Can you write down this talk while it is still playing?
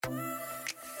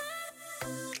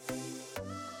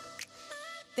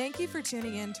Thank you for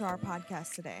tuning in to our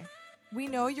podcast today. We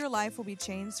know your life will be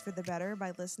changed for the better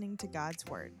by listening to God's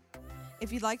Word.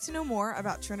 If you'd like to know more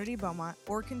about Trinity Beaumont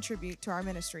or contribute to our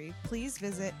ministry, please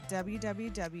visit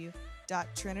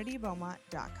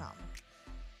www.trinitybeaumont.com.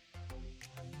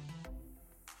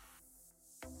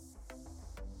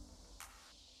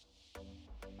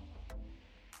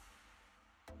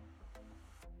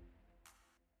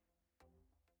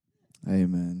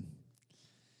 Amen.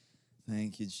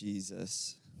 Thank you,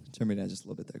 Jesus. Turn me down just a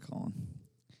little bit there, Colin.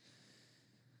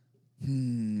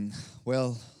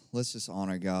 Well, let's just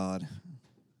honor God.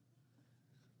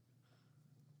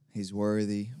 He's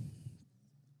worthy.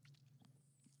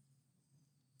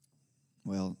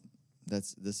 Well,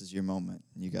 this is your moment.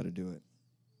 You got to do it.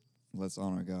 Let's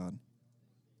honor God.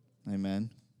 Amen.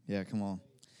 Yeah, come on.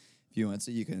 If you want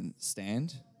to, you can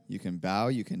stand, you can bow,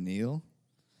 you can kneel.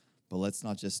 But let's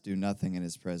not just do nothing in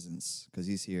his presence, because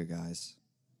he's here, guys.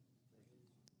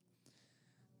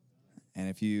 And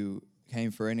if you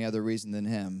came for any other reason than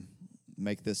him,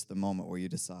 make this the moment where you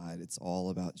decide it's all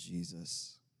about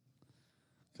Jesus.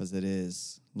 Because it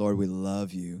is. Lord, we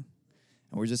love you.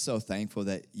 And we're just so thankful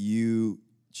that you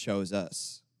chose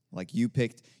us. Like you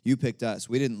picked us.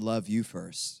 We didn't love you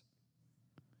first.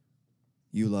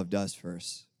 You loved us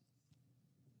first.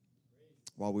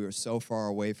 While we were so far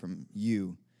away from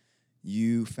you,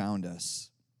 you found us.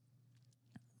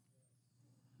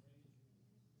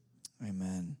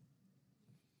 Amen.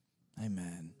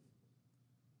 Amen.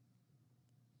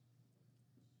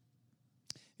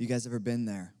 You guys ever been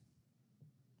there?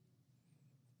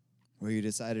 Where you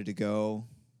decided to go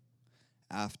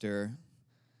after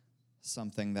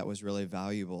something that was really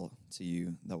valuable to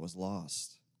you that was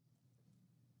lost?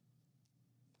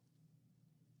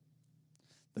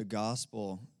 The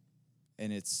gospel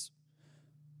in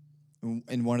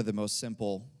one of the most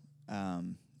simple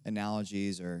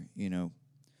analogies or,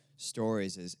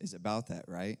 stories is about that,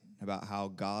 right? About how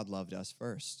God loved us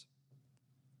first.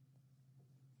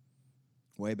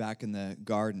 Way back in the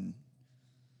garden,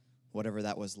 whatever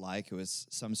that was like, it was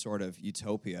some sort of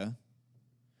utopia,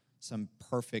 some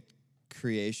perfect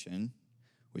creation,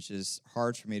 which is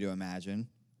hard for me to imagine.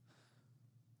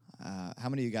 How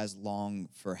many of you guys long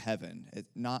for heaven?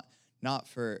 Not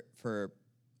for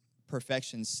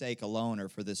perfection's sake alone, or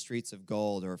for the streets of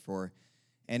gold, or for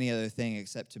any other thing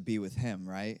except to be with him,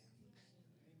 right?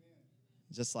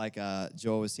 Just like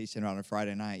Joel was teaching on a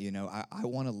Friday night, I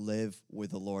want to live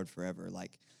with the Lord forever.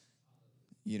 Like,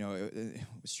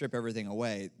 strip everything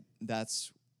away.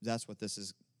 That's what this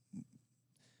is.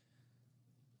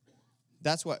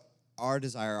 That's what our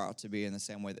desire ought to be, in the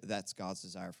same way that's God's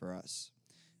desire for us.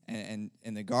 And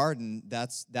in the garden,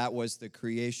 that was the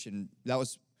creation. That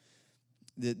was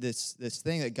this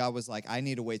thing that God was like, I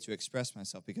need a way to express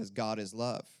myself because God is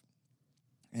love.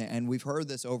 And we've heard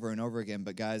this over and over again,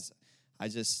 but guys,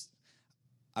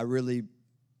 I really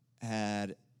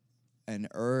had an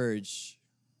urge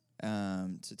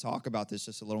to talk about this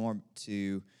just a little more,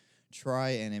 to try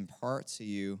and impart to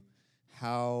you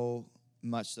how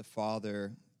much the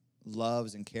Father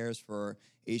loves and cares for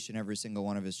each and every single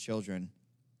one of his children.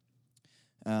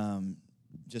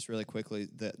 Just really quickly,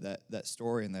 that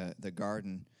story in the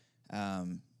garden,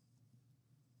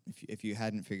 if you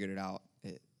hadn't figured it out,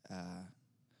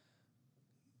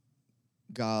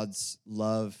 God's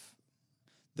love,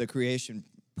 the creation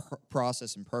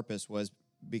process and purpose was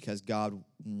because God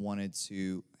wanted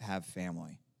to have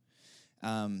family.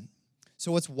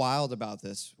 So what's wild about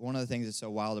this? One of the things that's so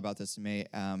wild about this to me,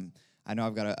 I know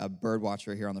I've got a bird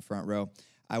watcher here on the front row.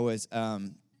 I was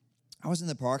in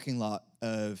the parking lot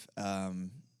of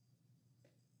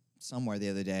somewhere the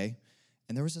other day,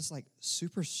 and there was this like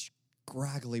super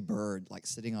scraggly bird like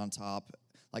sitting on top,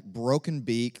 like broken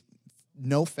beak,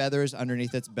 no feathers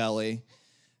underneath its belly.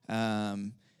 How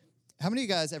many of you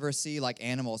guys ever see like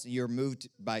animals and you're moved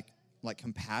by like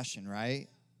compassion, right?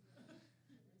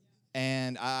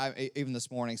 And I even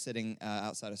this morning sitting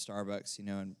outside of Starbucks,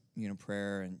 and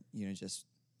prayer and just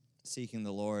seeking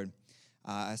the Lord.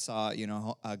 I saw,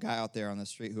 a guy out there on the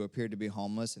street who appeared to be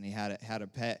homeless, and he had a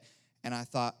pet. And I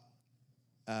thought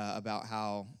about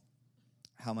how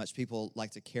much people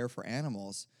like to care for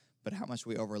animals, but how much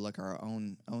we overlook our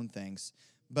own things.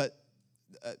 But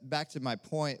back to my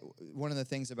point, one of the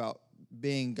things about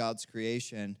being God's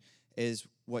creation is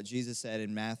what Jesus said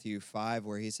in Matthew 5,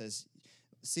 where he says,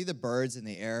 see the birds in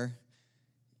the air?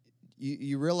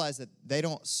 You realize that they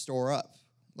don't store up.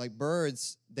 Like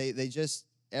birds, they just,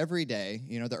 every day,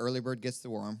 the early bird gets the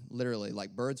worm, literally.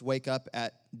 Like birds wake up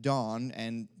at dawn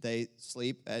and they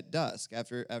sleep at dusk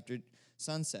after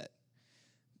sunset.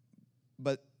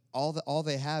 But all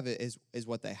they have is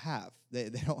what they have. They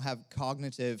don't have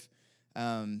cognitive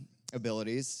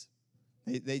abilities.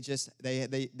 They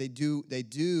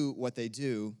do what they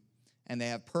do, and they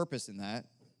have purpose in that.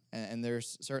 And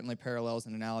there's certainly parallels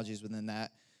and analogies within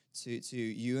that to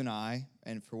you and I,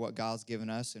 and for what God's given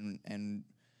us and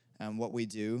what we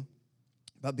do.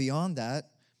 But beyond that,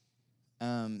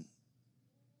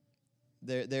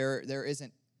 there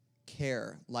isn't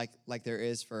care like there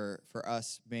is for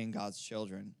us being God's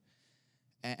children.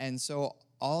 And so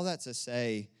all that to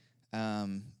say,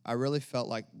 I really felt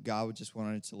like God just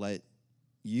wanted to let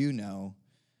you know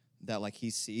that like he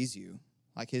sees you,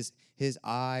 like his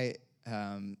eyes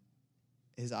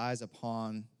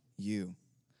upon you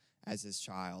as his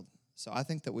child. So I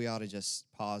think that we ought to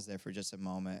just pause there for just a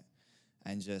moment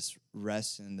and just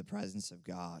rest in the presence of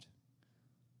God.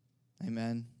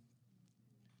 Amen.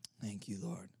 Thank you,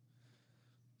 Lord.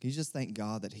 Can you just thank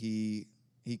God that he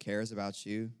cares about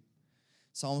you?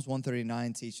 Psalms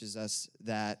 139 teaches us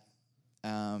that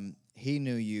he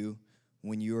knew you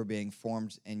when you were being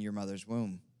formed in your mother's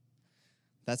womb.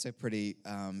 That's a pretty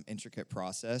intricate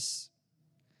process,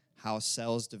 how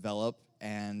cells develop,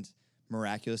 and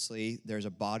miraculously there's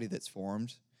a body that's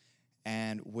formed.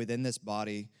 And within this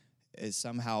body is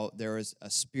somehow there is a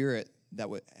spirit that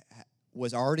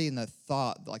was already in the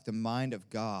thought, like the mind of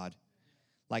God,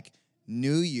 like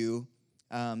knew you.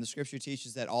 The scripture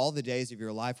teaches that all the days of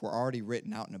your life were already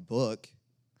written out in a book.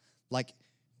 Like,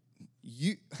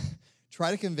 you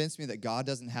try to convince me that God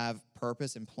doesn't have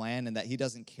purpose and plan and that he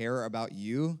doesn't care about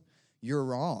you, you're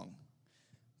wrong.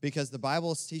 Because the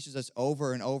Bible teaches us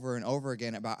over and over and over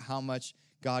again about how much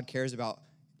God cares about,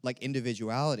 like,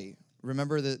 individuality.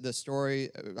 Remember the story,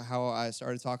 how I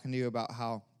started talking to you about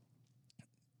how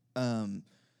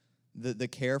the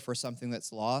care for something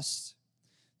that's lost?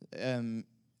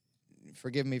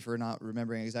 Forgive me for not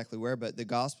remembering exactly where, but the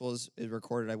gospel is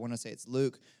recorded, I want to say it's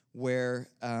Luke, where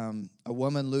a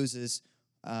woman loses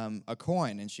a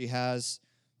coin and she has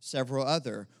several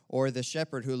other, or the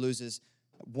shepherd who loses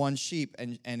one sheep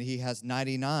and he has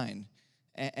 99.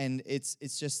 And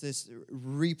it's just this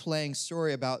replaying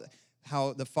story about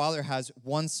how the father has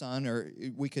one son, or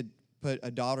we could put a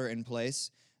daughter in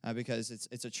place because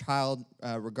it's a child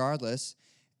regardless.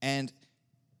 And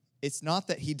it's not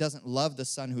that he doesn't love the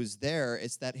son who's there,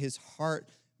 it's that his heart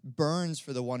burns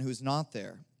for the one who's not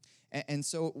there. And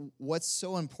so what's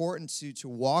so important to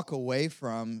walk away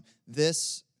from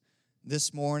this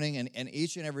morning and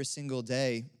each and every single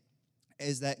day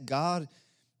is that God,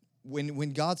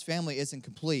 when God's family isn't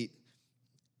complete,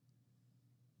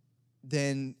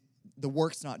 then the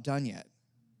work's not done yet.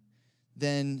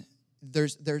 Then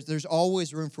there's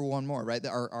always room for one more, right?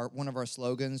 Our one of our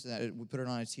slogans that we put it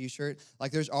on a T-shirt.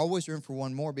 Like, there's always room for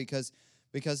one more because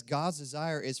God's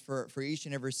desire is for each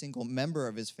and every single member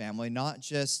of his family, not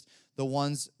just the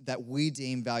ones that we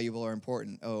deem valuable or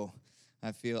important. Oh,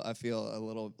 I feel a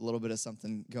little bit of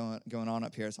something going on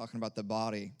up here talking about the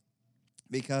body,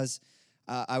 because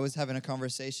I was having a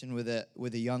conversation with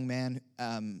a young man.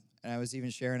 And I was even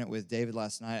sharing it with David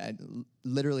last night. I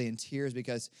literally in tears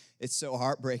because it's so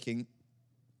heartbreaking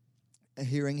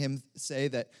hearing him say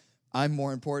that I'm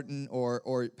more important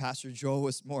or Pastor Joel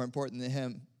was more important than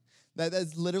him.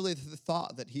 That's literally the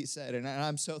thought that he said. And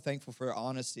I'm so thankful for the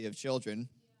honesty of children.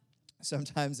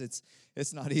 Sometimes it's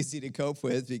not easy to cope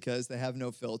with because they have no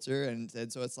filter. And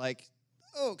so it's like,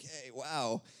 okay,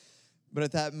 wow. But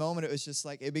at that moment, it was just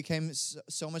like, it became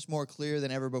so much more clear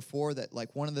than ever before that,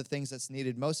 like, one of the things that's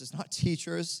needed most is not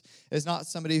teachers. It's not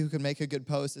somebody who can make a good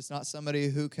post. It's not somebody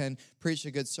who can preach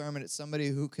a good sermon. It's somebody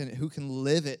who can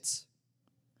live it,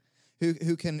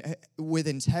 who can, with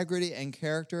integrity and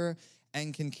character,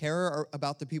 and can care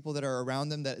about the people that are around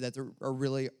them that are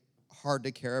really hard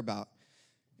to care about.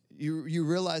 You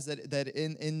realize that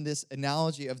in this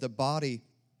analogy of the body,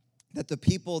 that the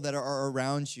people that are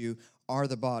around you are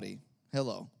the body.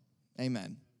 Hello.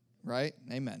 Amen. Right?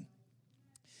 Amen.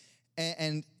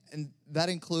 And that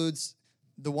includes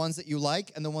the ones that you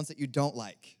like and the ones that you don't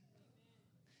like.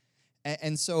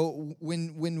 And so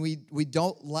when we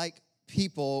don't like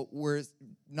people, we're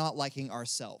not liking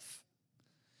ourselves.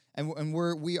 And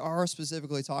we are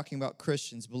specifically talking about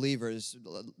Christians, believers,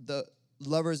 the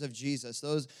lovers of Jesus,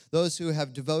 those who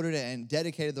have devoted and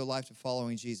dedicated their life to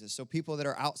following Jesus. So people that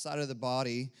are outside of the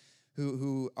body,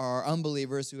 who are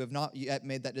unbelievers, who have not yet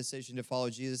made that decision to follow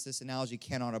Jesus, this analogy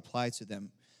cannot apply to them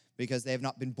because they have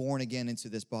not been born again into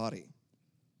this body.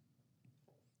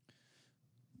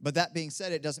 But that being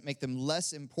said, it doesn't make them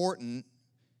less important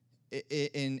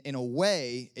in a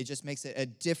way. It just makes it a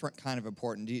different kind of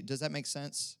important. Does that make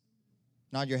sense?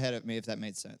 Nod your head at me if that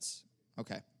made sense.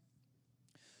 Okay.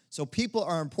 So people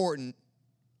are important,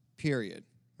 period,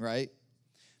 right?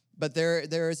 But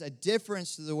there is a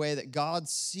difference to the way that God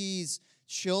sees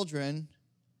children,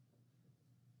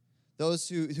 those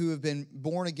who have been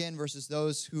born again versus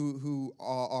those who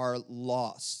are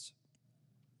lost.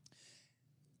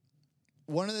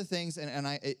 One of the things,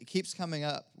 and it keeps coming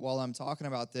up while I'm talking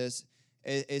about this,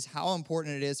 is how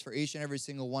important it is for each and every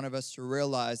single one of us to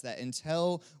realize that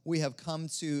until we have come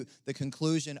to the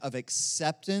conclusion of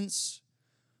acceptance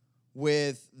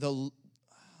with the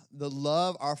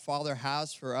love our Father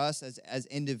has for us as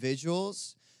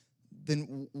individuals,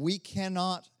 then we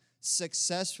cannot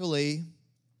successfully,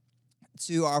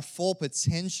 to our full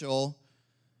potential,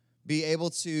 be able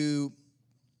to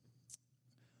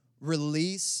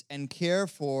release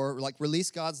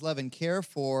God's love and care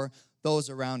for those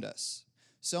around us.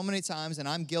 So many times, and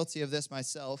I'm guilty of this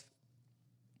myself,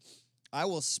 I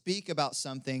will speak about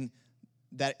something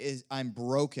that I'm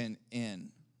broken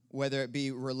in, whether it be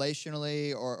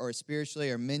relationally or spiritually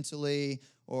or mentally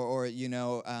or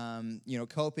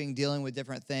coping, dealing with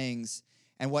different things.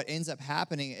 And what ends up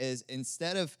happening is,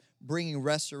 instead of bringing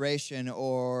restoration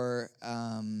or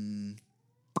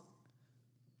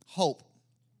hope,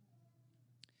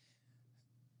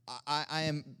 I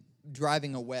am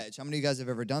driving a wedge. How many of you guys have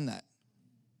ever done that?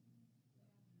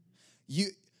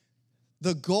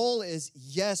 The goal is,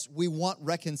 yes, we want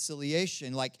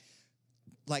reconciliation. Like,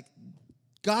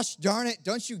 gosh darn it,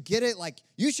 don't you get it? Like,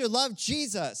 you should love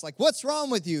Jesus. Like, what's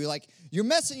wrong with you? Like, you're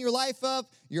messing your life up,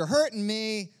 you're hurting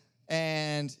me,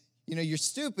 and, you're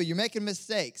stupid, you're making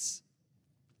mistakes.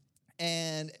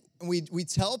 And we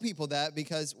tell people that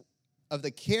because of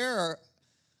the care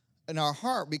in our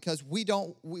heart, because we've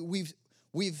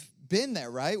been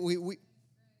there, right?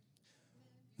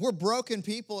 We're broken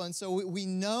people, and so we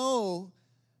know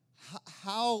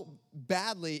how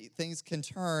badly things can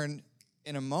turn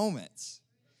in a moment.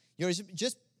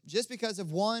 Just because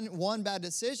of one bad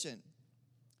decision.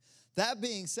 That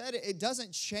being said, it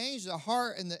doesn't change the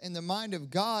heart and the mind of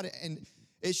God, and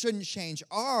it shouldn't change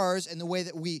ours in the way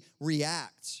that we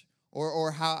react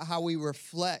or how we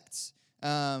reflect.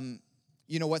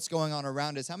 What's going on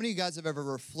around us. How many of you guys have ever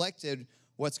reflected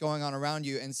what's going on around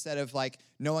you instead of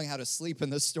knowing how to sleep in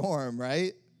the storm,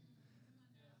 right?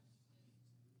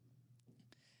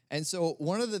 And so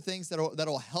one of the things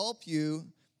that'll help you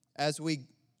as we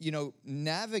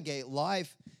navigate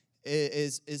life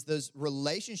is those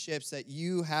relationships that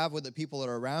you have with the people that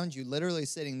are around you, literally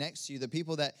sitting next to you, the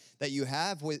people that you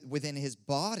have within His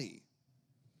body.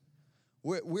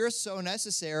 We're so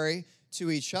necessary to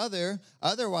each other.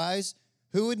 Otherwise,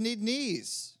 who would need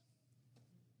knees?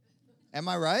 Am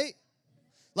I right?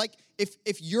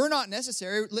 If you're not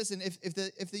necessary, listen,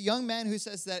 if the young man who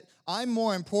says that I'm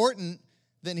more important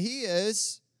than he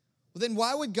is, well, then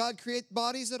why would God create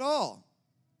bodies at all?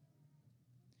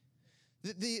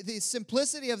 The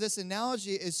simplicity of this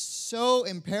analogy is so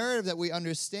imperative that we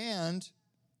understand.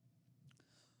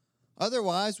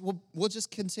 Otherwise, we'll just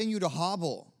continue to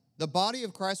hobble. The body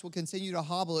of Christ will continue to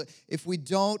hobble if we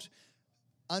don't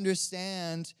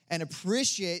understand and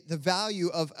appreciate the value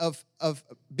of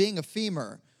being a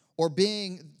femur, or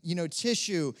being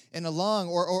tissue in a lung,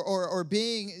 or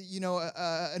being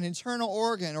an internal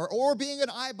organ, or being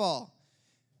an eyeball.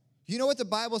 You know what the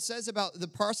Bible says about the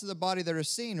parts of the body that are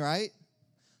seen, right?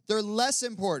 They're less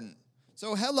important.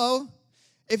 So hello,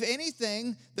 if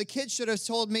anything, the kids should have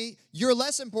told me, you're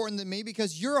less important than me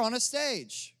because you're on a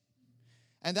stage.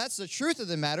 And that's the truth of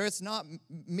the matter. It's not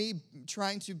me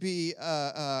trying to be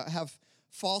have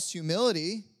false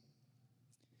humility.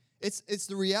 It's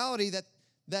the reality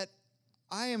that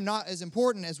I am not as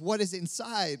important as what is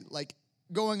inside,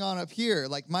 going on up here.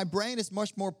 My brain is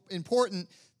much more important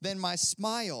than my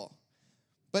smile.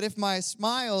 But if my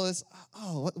smile is,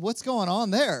 what's going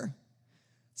on there?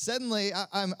 Suddenly,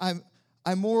 I'm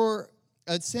more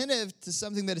attentive to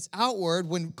something that is outward,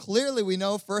 when clearly we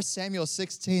know 1 Samuel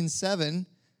 16:7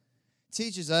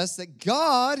 teaches us that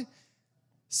God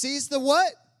sees the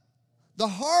what? The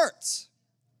heart.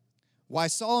 Why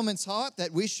Solomon taught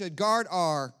that we should guard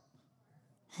our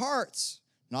hearts,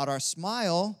 not our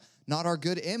smile, not our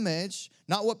good image,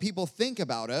 not what people think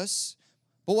about us,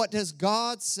 but what does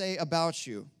God say about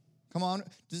you? Come on,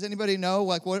 does anybody know,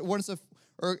 what is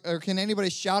or can anybody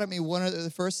shout at me one of the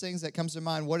first things that comes to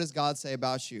mind? What does God say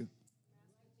about you?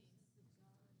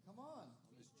 Come on.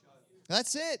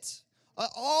 That's it.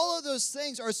 All of those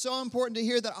things are so important to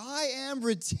hear, that I am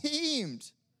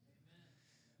redeemed.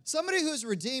 Somebody who's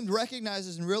redeemed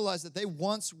recognizes and realizes that they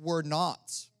once were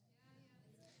not.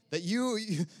 That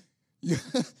you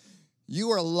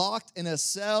are locked in a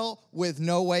cell with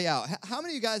no way out. How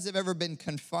many of you guys have ever been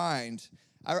confined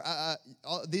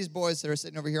These boys that are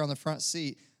sitting over here on the front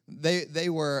seat, they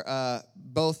were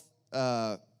both in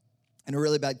a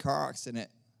really bad car accident.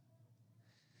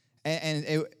 And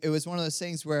it was one of those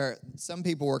things where some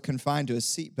people were confined to a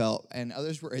seatbelt and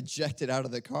others were ejected out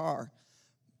of the car.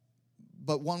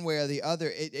 But one way or the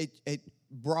other, it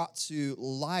brought to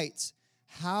light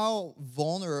how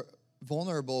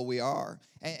vulnerable we are.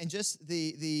 And just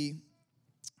the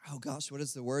oh gosh, what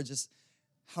is the word? Just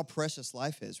how precious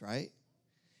life is, right?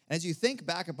 And as you think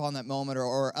back upon that moment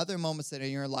or other moments that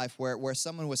in your life where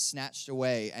someone was snatched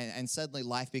away and suddenly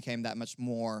life became that much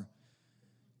more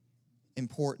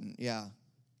important, yeah.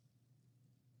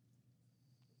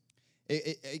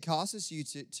 It causes you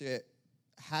to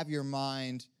have your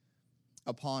mind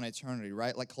upon eternity,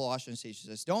 right? Like Colossians teaches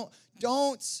us. Don't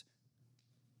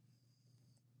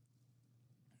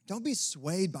be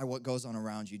swayed by what goes on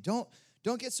around you. Don't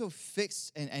get so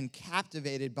fixed and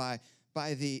captivated by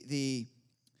the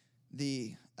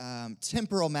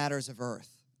temporal matters of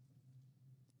earth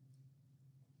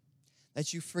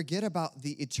that you forget about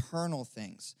the eternal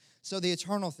things. So the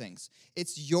eternal things,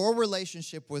 it's your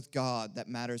relationship with God that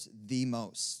matters the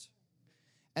most.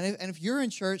 And if you're in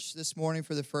church this morning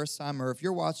for the first time, or if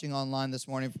you're watching online this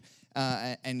morning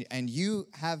and you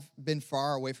have been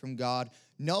far away from God,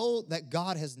 know that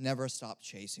God has never stopped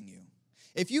chasing you.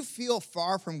 If you feel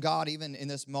far from God even in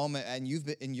this moment and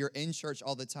you're in church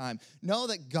all the time, know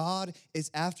that God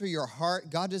is after your heart.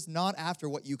 God is not after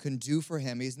what you can do for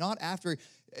him. He's not after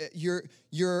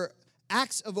your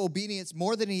acts of obedience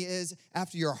more than he is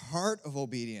after your heart of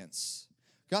obedience.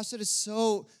 Gosh, that is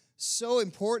so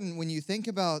important when you think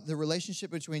about the relationship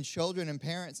between children and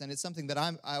parents, and it's something that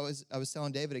I was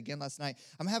telling David again last night.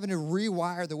 I'm having to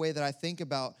rewire the way that I think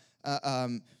about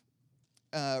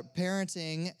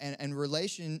parenting and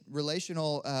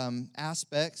relational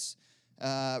aspects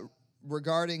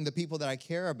regarding the people that I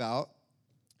care about,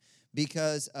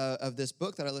 because of this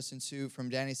book that I listened to from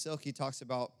Danny Silk. He talks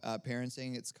about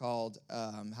parenting. It's called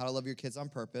How to Love Your Kids on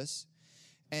Purpose,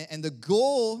 and the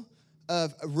goal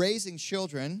of raising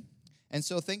children. And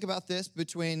so think about this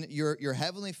between your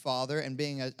heavenly Father and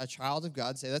being a child of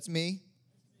God. Say, that's me.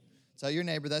 Tell your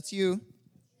neighbor, that's you.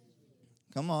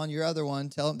 Come on, your other one.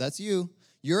 Tell them, that's you.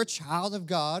 You're a child of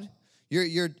God.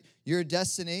 Your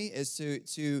destiny is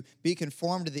to be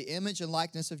conformed to the image and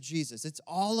likeness of Jesus. It's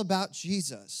all about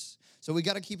Jesus. So we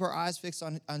got to keep our eyes fixed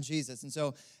on Jesus. And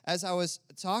so as I was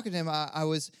talking to him, I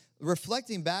was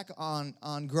reflecting back on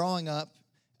growing up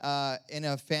in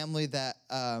a family that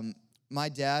my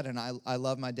dad, and I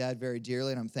love my dad very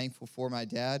dearly, and I'm thankful for my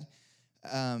dad.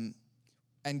 And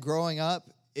growing up,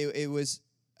 it was,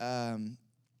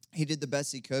 he did the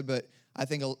best he could, but I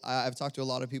think I've talked to a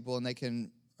lot of people, and they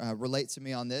can relate to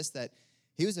me on this, that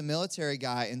he was a military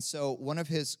guy, and so one of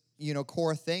his,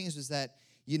 core things was that,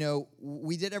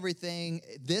 we did everything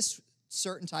this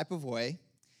certain type of way,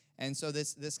 and so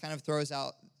this kind of throws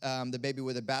out the baby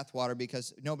with the bathwater,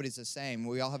 because nobody's the same.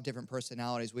 We all have different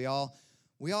personalities. We all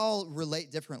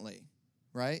relate differently,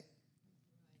 right?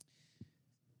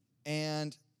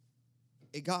 And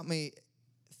it got me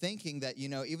thinking that,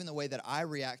 even the way that I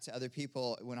react to other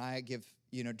people when I give,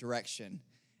 direction,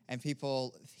 and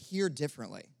people hear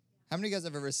differently. How many of you guys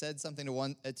have ever said something to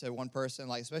one person,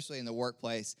 like especially in the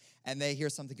workplace, and they hear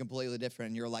something completely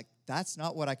different, and you're like, that's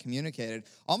not what I communicated?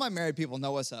 All my married people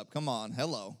know what's up. Come on,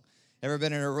 hello. Ever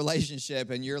been in a relationship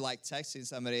and you're like texting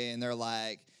somebody and they're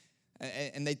like,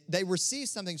 and they receive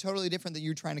something totally different than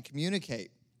you're trying to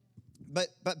communicate. But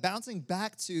bouncing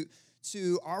back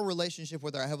to our relationship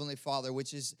with our Heavenly Father,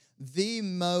 which is the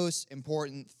most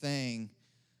important thing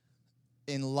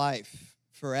in life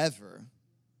forever,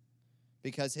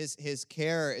 because his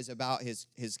care is about his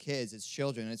kids, his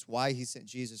children. It's why he sent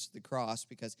Jesus to the cross,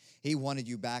 because he wanted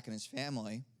you back in his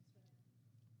family.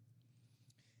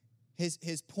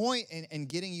 His point in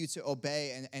getting you to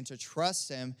obey and to trust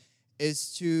him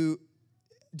is to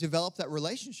develop that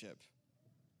relationship.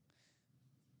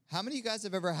 How many of you guys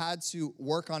have ever had to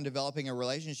work on developing a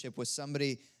relationship with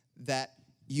somebody that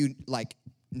you, like,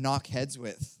 knock heads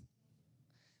with?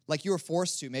 Like you were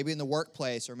forced to, maybe in the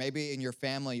workplace, or maybe in your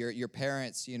family, your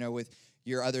parents, with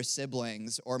your other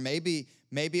siblings. Or maybe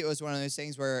it was one of those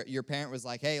things where your parent was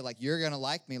like, hey, like, you're going to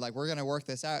like me. Like, we're going to work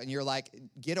this out. And you're like,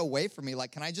 get away from me.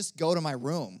 Like, can I just go to my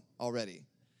room already?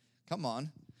 Come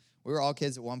on. We were all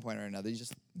kids at one point or another. You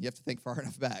have to think far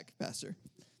enough back, Pastor.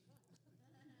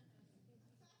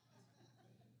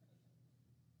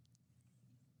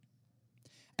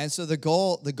 And so the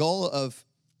goal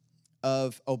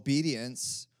of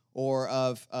obedience, or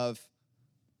of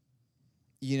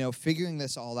figuring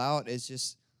this all out, is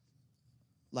just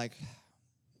like,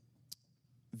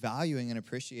 valuing and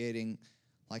appreciating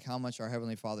like how much our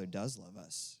Heavenly Father does love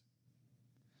us.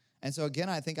 And so again,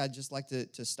 I think I'd just like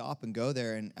to stop and go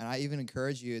there. And I even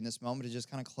encourage you in this moment to just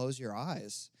kind of close your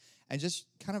eyes and just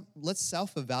kind of let's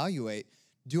self-evaluate.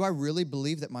 Do I really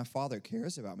believe that my Father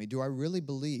cares about me? Do I really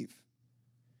believe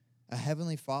a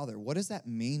Heavenly Father? What does that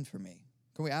mean for me?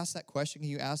 Can we ask that question? Can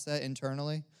you ask that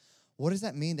internally? What does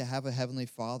that mean to have a Heavenly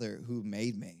Father who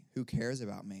made me, who cares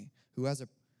about me, who has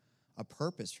a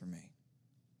purpose for me?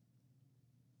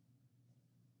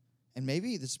 And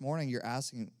maybe this morning you're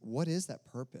asking, what is that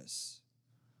purpose?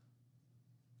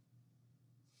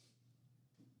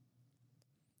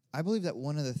 I believe that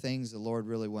one of the things the Lord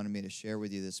really wanted me to share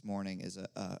with you this morning is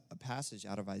a passage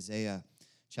out of Isaiah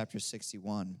chapter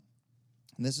 61.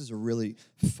 And this is a really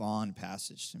fond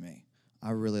passage to me.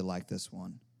 I really like this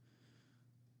one.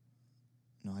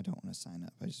 No, I don't want to sign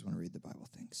up. I just want to read the Bible.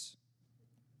 Thanks.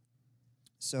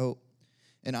 So,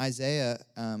 in Isaiah,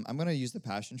 I'm going to use the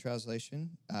Passion Translation,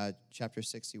 chapter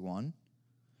 61.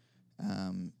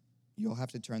 You'll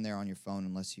have to turn there on your phone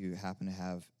unless you happen to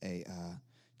have a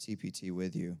TPT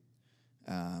with you,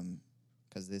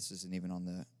 because this isn't even on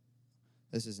the.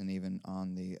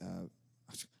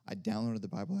 I downloaded the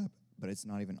Bible app, but it's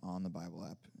not even on the Bible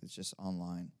app. It's just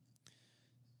online.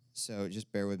 So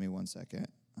just bear with me one second.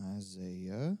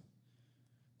 Isaiah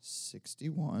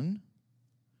 61.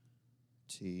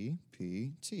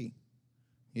 TPT.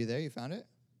 You there? You found it?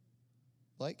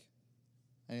 Blake?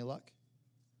 Any luck?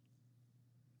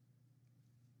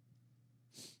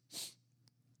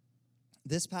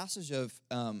 This passage of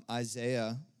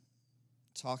Isaiah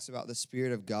talks about the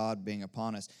Spirit of God being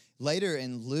upon us. Later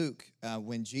in Luke,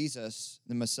 when Jesus,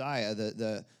 the Messiah,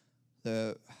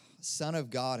 the Son of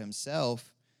God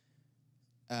himself,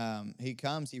 he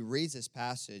comes, he reads this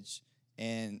passage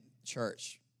in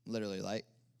church, literally, like,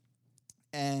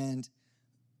 and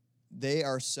they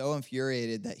are so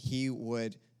infuriated that he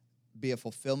would be a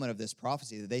fulfillment of this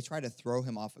prophecy that they try to throw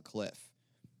him off a cliff.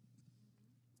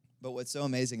 But what's so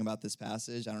amazing about this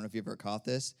passage, I don't know if you've ever caught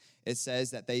this, it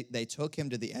says that they took him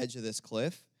to the edge of this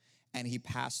cliff and he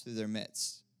passed through their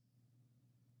midst.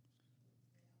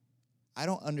 I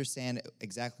don't understand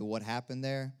exactly what happened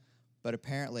there, but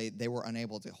apparently they were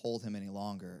unable to hold him any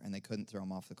longer and they couldn't throw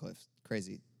him off the cliff.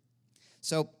 Crazy.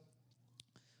 So,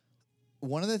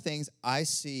 one of the things I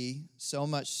see so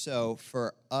much so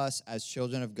for us as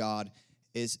children of God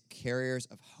is carriers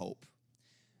of hope.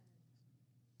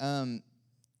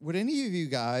 Would any of you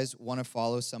guys want to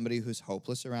follow somebody who's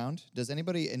hopeless around? Does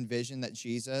anybody envision that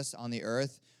Jesus on the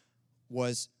earth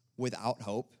was without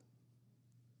hope?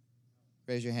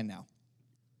 Raise your hand now.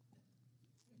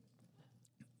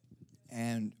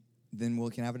 And then we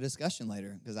can have a discussion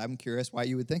later, because I'm curious why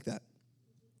you would think that.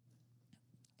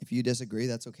 If you disagree,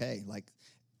 that's okay. Like,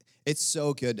 it's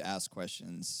so good to ask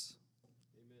questions.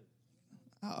 Amen.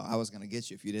 Oh, I was going to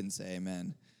get you if you didn't say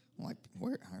amen. I'm like,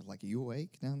 where? Like, are you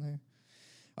awake down there?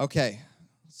 Okay,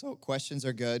 so questions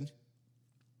are good.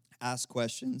 Ask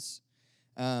questions.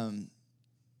 The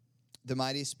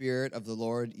mighty Spirit of the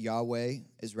Lord, Yahweh,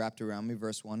 is wrapped around me,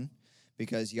 verse 1,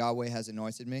 because Yahweh has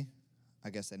anointed me. I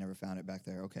guess I never found it back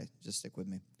there. Okay, just stick with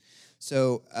me.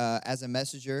 So, as a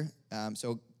messenger,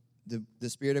 the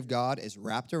Spirit of God is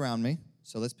wrapped around me.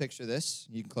 So let's picture this.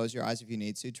 You can close your eyes if you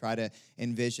need to. Try to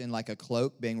envision like a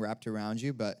cloak being wrapped around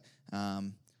you, but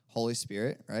Holy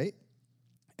Spirit, right?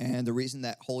 And the reason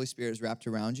that Holy Spirit is wrapped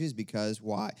around you is because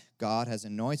why? God has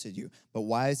anointed you. But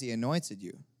why has he anointed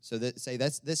you? So this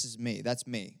is me. That's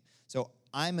me. So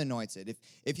I'm anointed.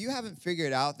 If you haven't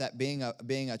figured out that being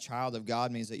a child of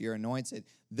God means that you're anointed,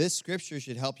 this scripture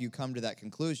should help you come to that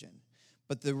conclusion.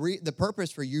 But the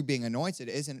purpose for you being anointed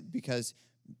isn't because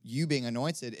you being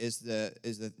anointed is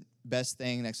the best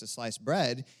thing next to sliced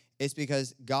bread. It's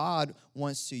because God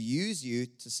wants to use you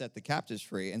to set the captives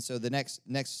free. And so the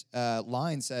next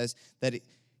line says that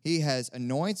he has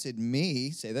anointed me,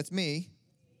 say that's me,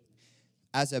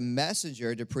 as a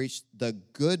messenger to preach the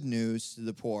good news to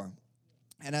the poor.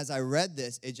 And as I read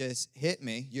this, it just hit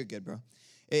me. You're good, bro.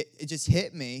 It just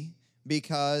hit me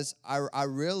because I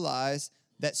realized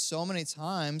that so many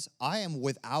times I am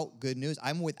without good news.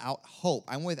 I'm without hope.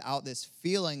 I'm without this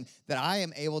feeling that I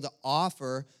am able to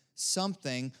offer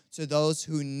something to those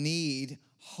who need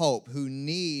hope, who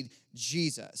need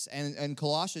Jesus. And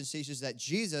Colossians teaches that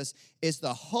Jesus is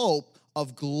the hope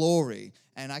of glory.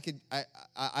 And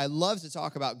I love to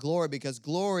talk about glory because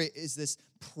glory is this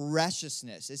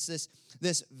preciousness. It's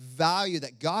this value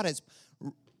that God has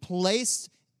placed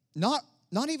not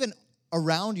even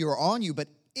around you or on you, but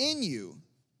in you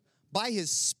by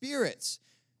his Spirit.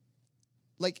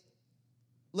 Like,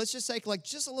 let's just take like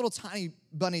just a little tiny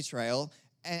bunny trail,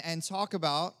 and talk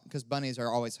about, because bunnies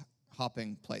are always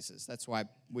hopping places. That's why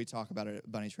we talk about it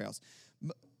at bunny trails.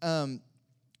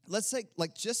 Let's take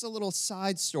like just a little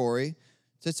side story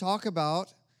to talk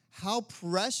about how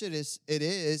precious it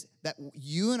is that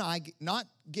you and I not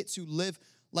get to live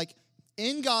like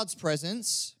in God's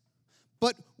presence,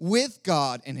 but with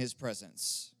God in his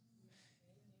presence.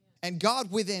 And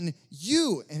God within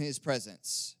you in his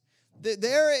presence.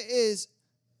 There is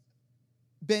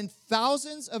been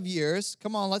thousands of years.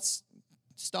 Come on, let's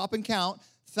stop and count.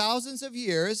 Thousands of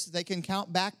years. They can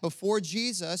count back before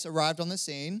Jesus arrived on the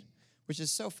scene, which is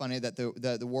so funny that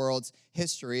the world's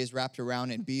history is wrapped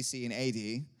around in BC and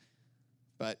AD,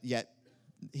 but yet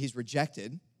he's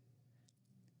rejected.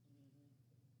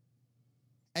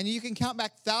 And you can count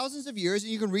back thousands of years,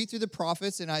 and you can read through the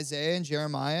prophets in Isaiah and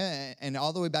Jeremiah and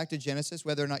all the way back to Genesis,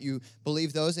 whether or not you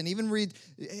believe those, and even read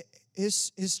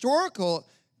historical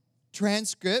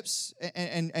transcripts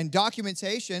and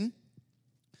documentation,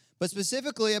 but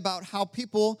specifically about how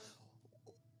people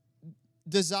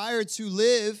desire to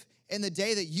live in the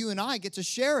day that you and I get to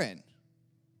share in.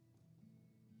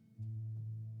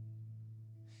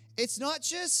 It's not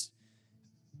just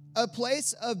a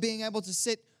place of being able to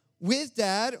sit with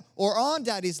dad or on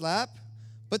daddy's lap,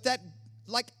 but that,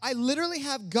 like, I literally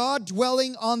have God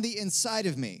dwelling on the inside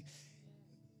of me.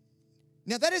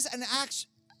 Now, that is an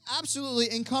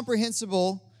absolutely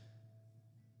incomprehensible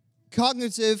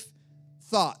cognitive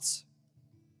thoughts.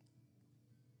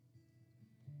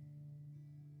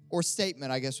 Or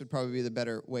statement, I guess, would probably be the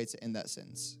better way to end that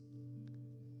sentence.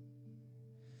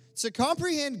 To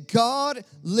comprehend God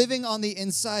living on the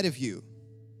inside of you.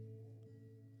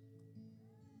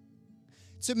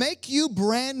 To make you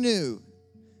brand new.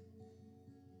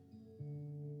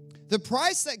 The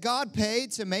price that God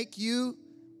paid to make you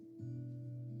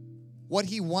what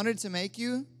he wanted to make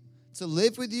you, to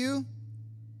live with you.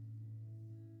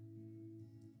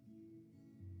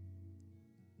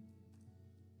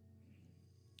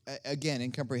 Again,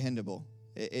 incomprehensible.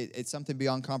 It's something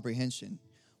beyond comprehension.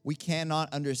 We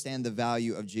cannot understand the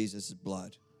value of Jesus'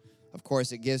 blood. Of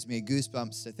course, it gives me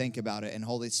goosebumps to think about it, and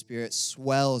Holy Spirit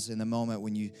swells in the moment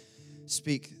when you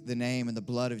speak the name and the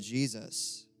blood of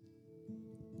Jesus.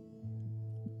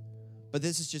 But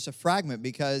this is just a fragment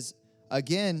because,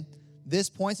 again, this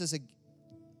points us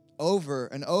over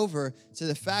and over to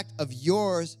the fact of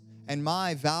yours and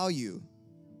my value.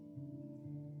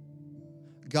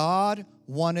 God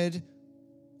wanted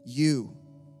you.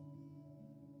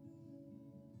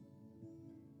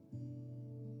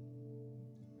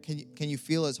 Can you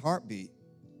feel his heartbeat?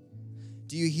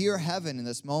 Do you hear heaven in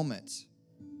this moment?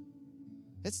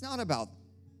 It's not about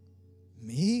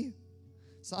me.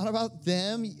 It's not about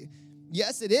them.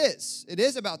 Yes, it is. It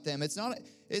is about them. It's not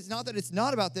that it's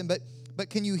not about them, but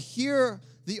can you hear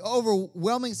the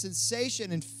overwhelming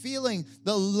sensation and feeling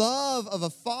the love of a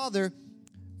father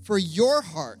for your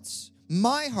hearts,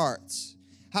 my hearts?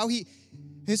 How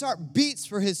his heart beats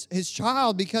for his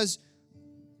child because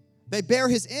they bear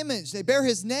his image, they bear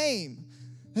his name,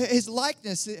 his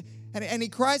likeness, and he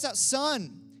cries out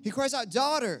son, he cries out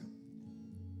daughter.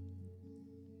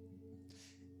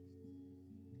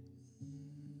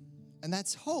 And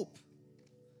that's hope.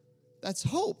 That's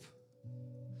hope.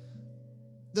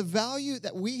 The value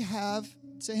that we have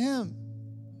to him.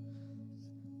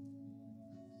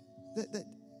 That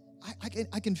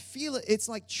I can feel it. It's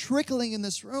like trickling in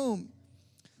this room,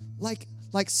 like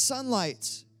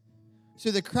sunlight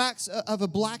through the cracks of a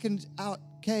blacked out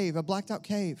cave.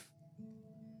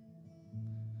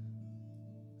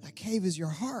 That cave is your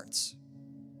heart.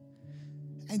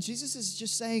 And Jesus is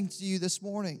just saying to you this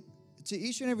morning, to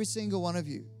each and every single one of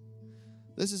you,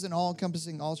 this is an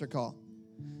all-encompassing altar call.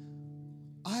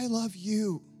 I love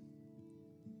you.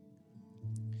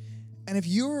 And if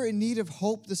you are in need of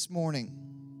hope this morning,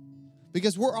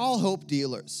 because we're all hope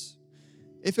dealers.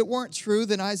 If it weren't true,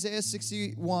 then Isaiah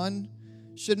 61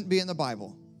 shouldn't be in the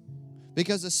Bible.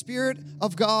 Because the Spirit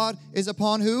of God is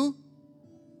upon who?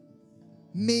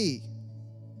 Me.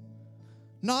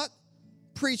 Not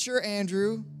preacher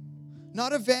Andrew,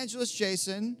 not evangelist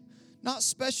Jason, not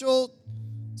special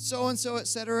so-and-so,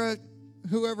 etc.,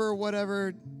 whoever,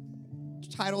 whatever,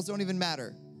 titles don't even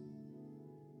matter.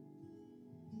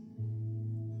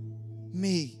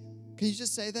 Me. Can you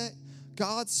just say that?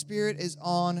 God's Spirit is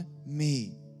on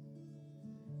me.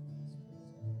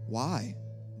 Why?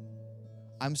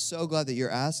 I'm so glad that you're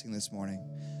asking this morning,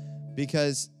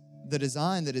 because the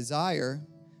desire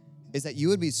is that you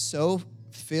would be so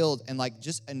filled and like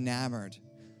just enamored,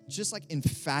 just like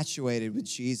infatuated with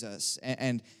Jesus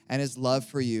and his love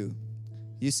for you.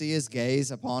 You see his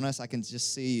gaze upon us. I can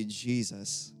just see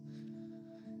Jesus.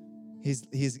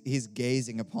 He's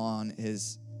gazing upon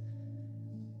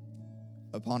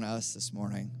us this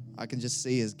morning. I can just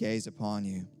see his gaze upon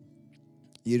you.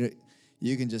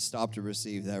 You can just stop to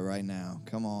receive that right now.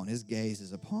 Come on, his gaze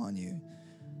is upon you.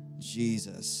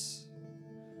 Jesus,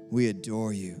 we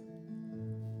adore you.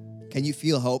 Can you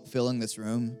feel hope filling this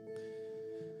room?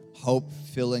 Hope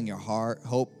filling your heart.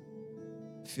 Hope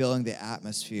filling the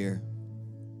atmosphere.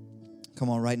 Come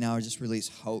on, right now, just release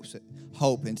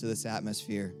hope into this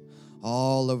atmosphere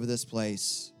all over this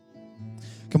place.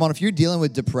 Come on, if you're dealing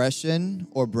with depression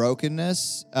or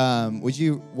brokenness, would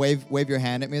you wave your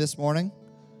hand at me this morning?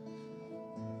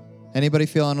 Anybody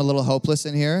feeling a little hopeless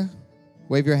in here?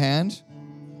 Wave your hand.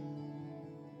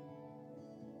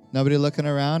 Nobody looking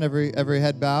around, every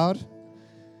head bowed.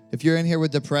 If you're in here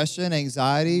with depression,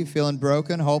 anxiety, feeling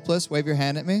broken, hopeless, wave your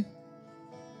hand at me.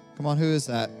 Come on, who is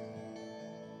that?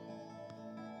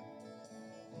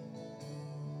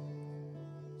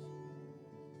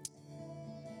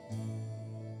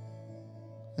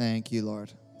 Thank you,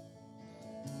 Lord.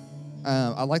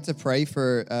 I'd like to pray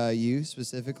for you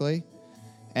specifically.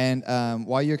 And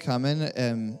while you're coming,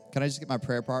 can I just get my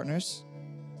prayer partners?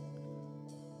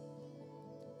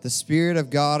 The Spirit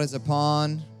of God is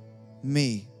upon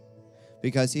me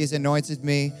because he has anointed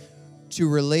me to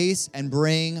release and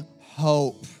bring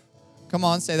hope. Come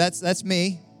on, say that's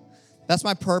me. That's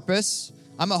my purpose.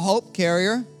 I'm a hope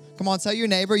carrier. Come on, tell your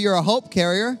neighbor you're a hope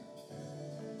carrier.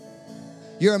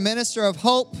 You're a minister of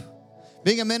hope.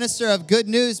 Being a minister of good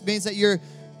news means that you're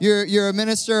a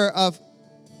minister of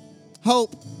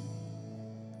hope.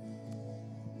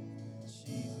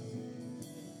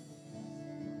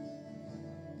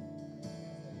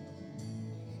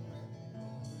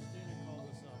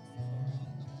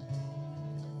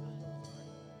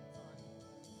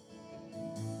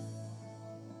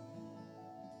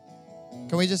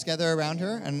 Can we just gather around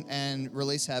her and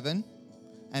release heaven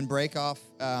and break off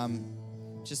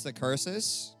just the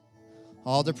curses,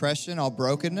 all depression, all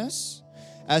brokenness?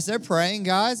 As they're praying,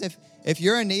 guys, if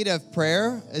you're in need of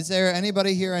prayer, is there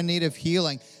anybody here in need of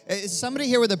healing? Is somebody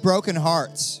here with a broken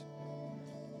heart?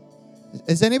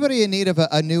 Is anybody in need of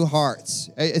a new heart?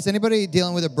 Is anybody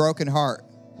dealing with a broken heart?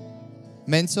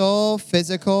 Mental,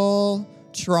 physical,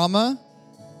 trauma?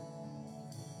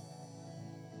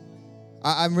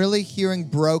 I'm really hearing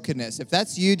brokenness. If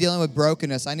that's you dealing with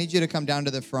brokenness, I need you to come down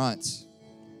to the front.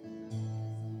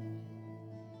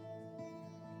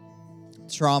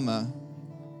 Trauma.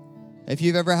 If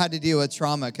you've ever had to deal with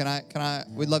trauma,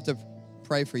 we'd love to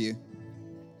pray for you.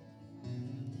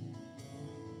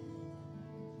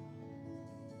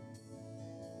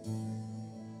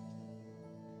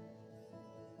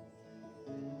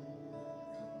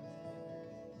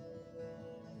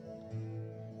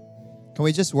 Can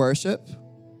we just worship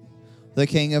the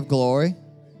King of Glory?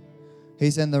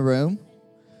 He's in the room.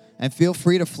 And feel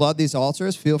free to flood these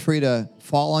altars. Feel free to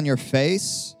fall on your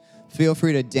face. Feel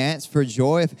free to dance for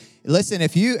joy.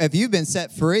 If you've been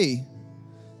set free,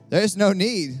 there's no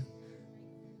need.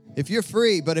 If you're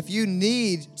free, but if you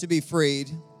need to be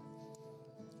freed,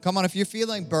 come on, if you're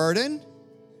feeling burdened,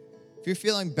 if you're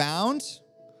feeling bound,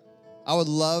 I would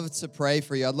love to pray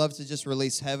for you. I'd love to just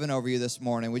release heaven over you this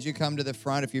morning. Would you come to the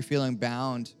front if you're feeling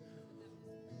bound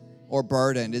or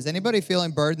burdened? Is anybody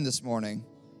feeling burdened this morning?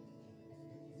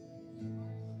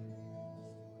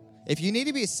 If you need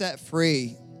to be set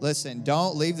free, listen,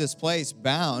 don't leave this place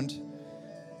bound.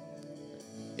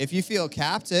 If you feel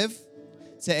captive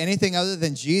to anything other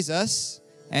than Jesus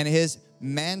and his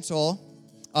mantle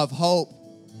of hope,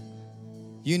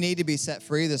 you need to be set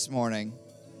free this morning.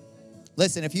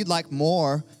 Listen, if you'd like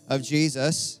more of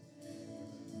Jesus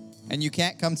and you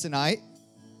can't come tonight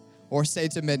or stay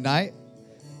to midnight,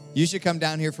 you should come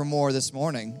down here for more this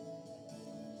morning.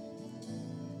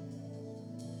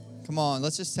 Come on,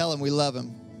 let's just tell him we love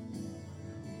him.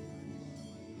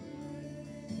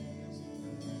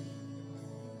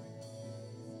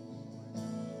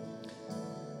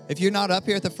 If you're not up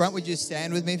here at the front, would you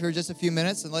stand with me for just a few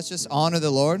minutes and let's just honor the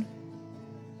Lord?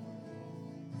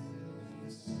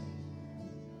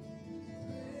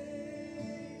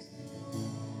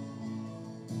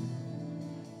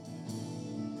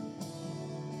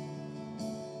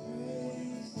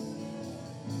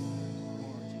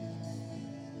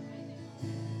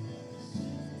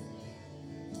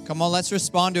 Come on, let's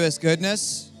respond to his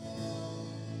goodness.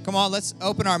 Come on, let's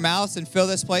open our mouths and fill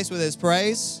this place with his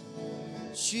praise.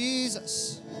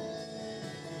 Jesus.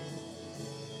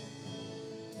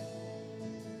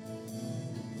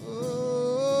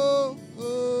 Oh,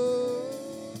 oh.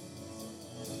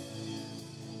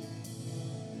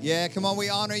 Yeah, come on, we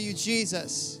honor you,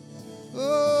 Jesus.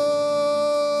 Oh.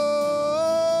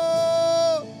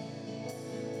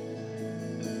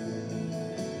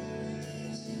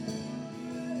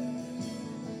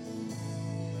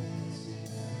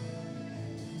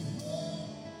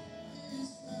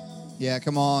 Yeah,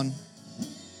 come on.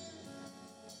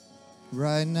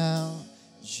 Right now,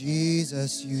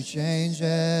 Jesus, you change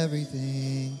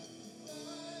everything.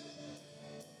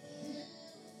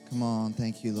 Come on,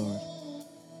 thank you, Lord.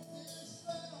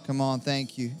 Come on,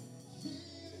 thank you.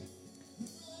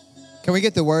 Can we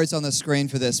get the words on the screen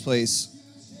for this, please?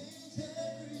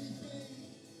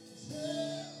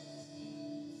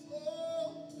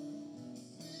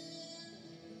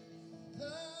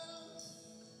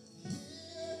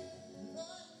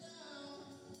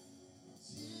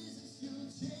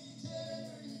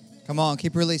 Come on,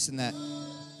 keep releasing that.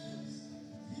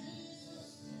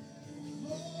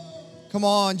 Come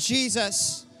on,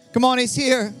 Jesus. Come on, he's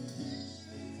here.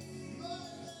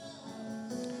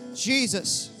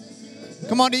 Jesus.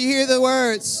 Come on, do you hear the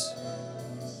words?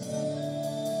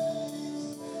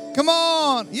 Come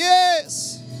on,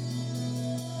 yes.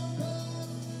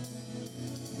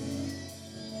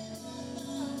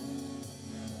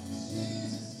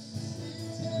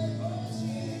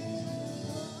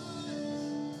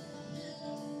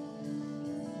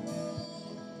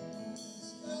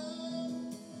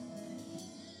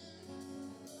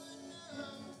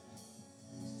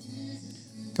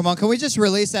 Come on, can we just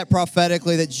release that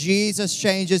prophetically that Jesus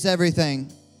changes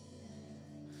everything?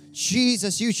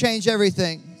 Jesus, you change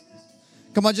everything.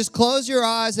 Come on, just close your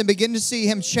eyes and begin to see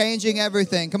him changing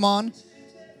everything. Come on.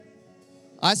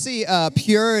 I see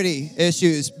purity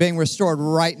issues being restored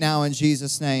right now in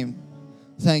Jesus' name.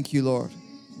 Thank you, Lord.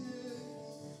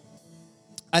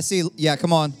 I see, yeah,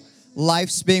 come on.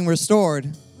 Life's being restored.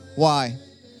 Why?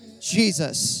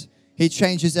 Jesus. He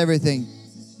changes everything.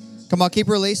 Come on, keep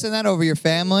releasing that over your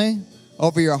family,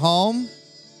 over your home.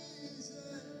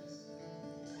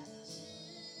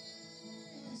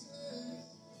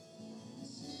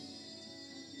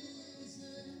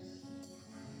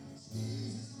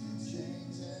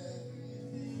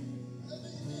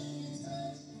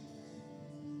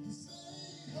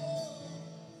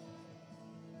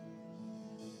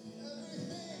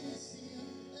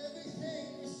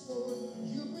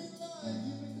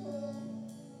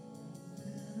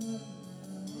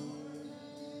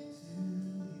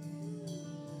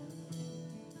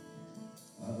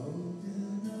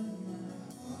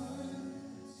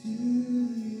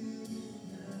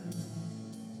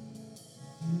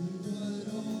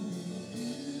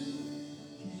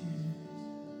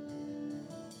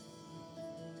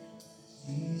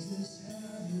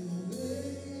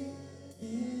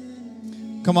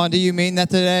 Come on, do you mean that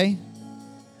today?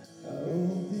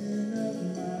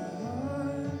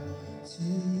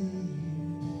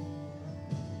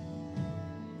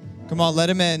 Come on, let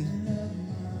him in.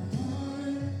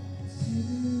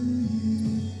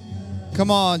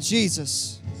 Come on,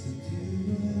 Jesus.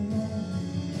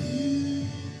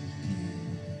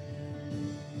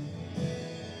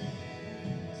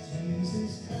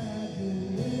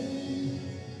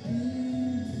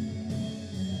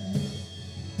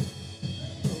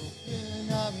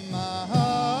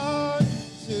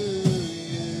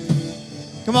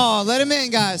 Come on, let him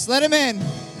in, guys. Let him in.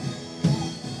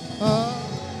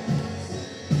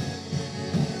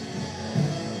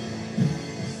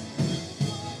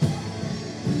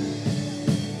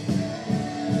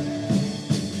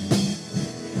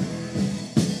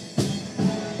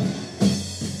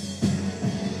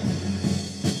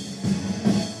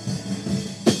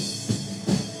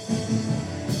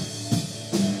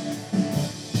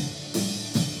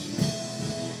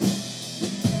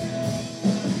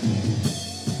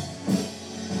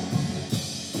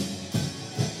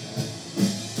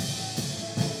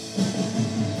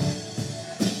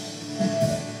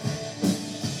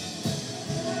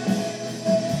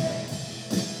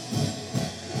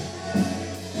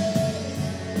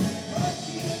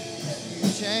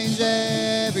 Change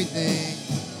everything.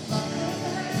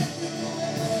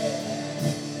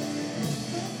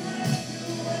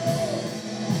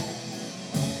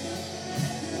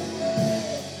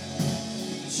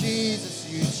 Jesus,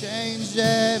 you changed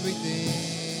everything.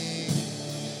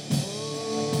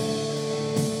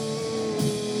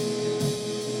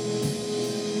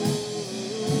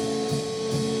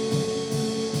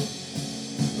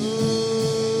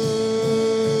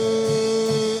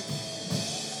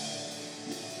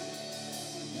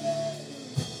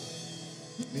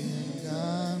 Being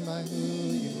done by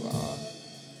who you are.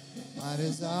 My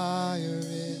desire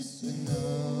is to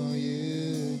know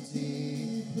you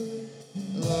deep.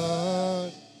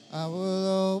 Lord, I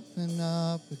will open up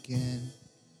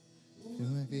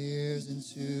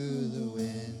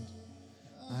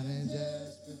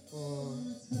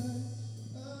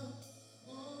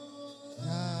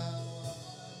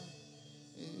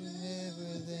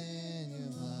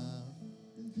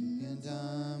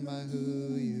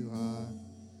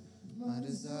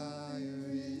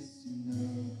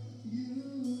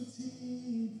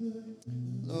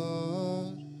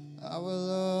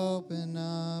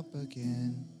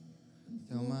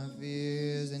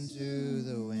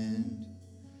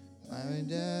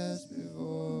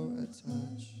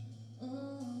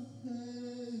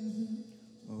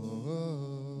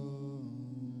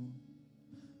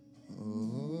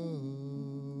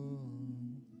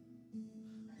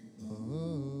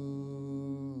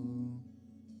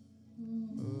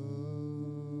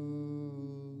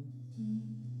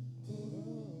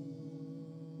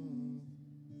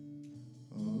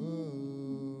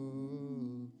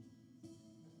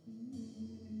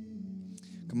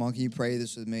Come on, can you pray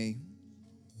this with me?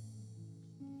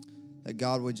 That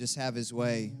God would just have his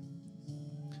way.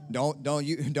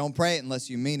 Don't pray it unless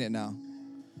you mean it now.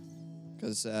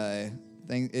 Because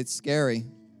it's scary.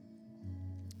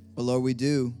 But Lord, we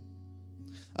do.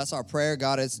 That's our prayer,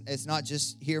 God. It's not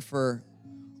just here for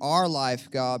our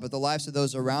life, God, but the lives of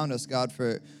those around us, God,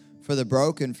 for the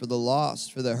broken, for the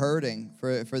lost, for the hurting,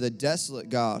 for the desolate,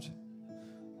 God.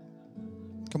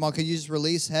 Come on, can you just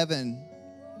release heaven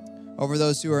over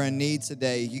those who are in need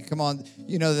today? You come on,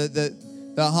 you know, the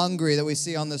hungry that we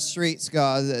see on the streets,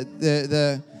 God,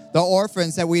 the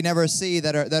orphans that we never see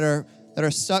that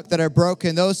are stuck, that are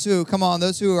broken, those who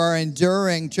are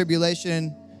enduring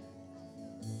tribulation.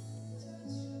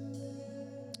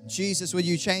 Jesus, would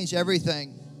you change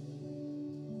everything?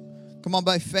 Come on,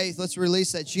 by faith, let's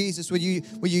release that. Jesus, would you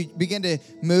begin to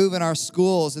move in our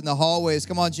schools, in the hallways?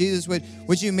 Come on, Jesus,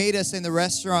 would you meet us in the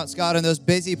restaurants, God, in those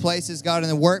busy places, God, in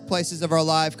the workplaces of our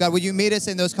life? God, would you meet us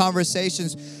in those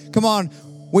conversations? Come on,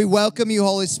 we welcome you,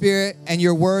 Holy Spirit, and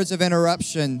your words of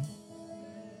interruption.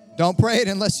 Don't pray it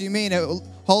unless you mean it.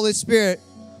 Holy Spirit,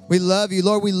 we love you.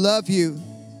 Lord, we love you.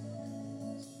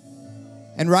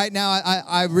 And right now,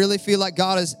 I really feel like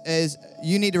God is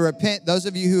you need to repent. Those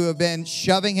of you who have been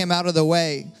shoving him out of the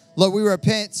way. Lord, we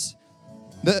repent.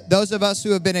 Those of us who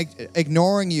have been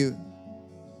ignoring you.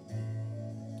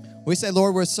 We say,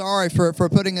 Lord, we're sorry for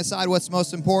putting aside what's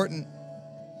most important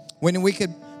when we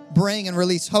could bring and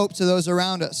release hope to those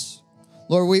around us.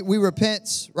 Lord, we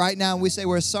repent right now and we say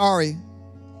we're sorry.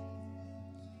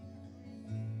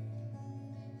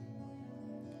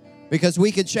 Because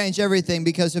we could change everything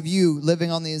because of you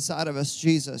living on the inside of us,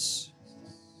 Jesus.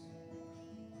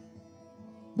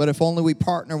 But if only we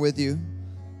partner with you.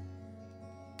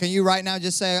 Can you right now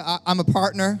just say, I'm a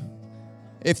partner?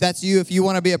 If that's you, if you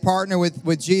want to be a partner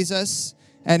with Jesus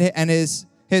and his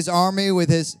army, with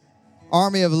his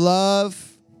army of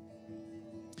love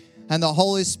and the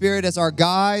Holy Spirit as our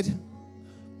guide.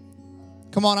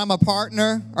 Come on, I'm a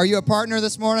partner. Are you a partner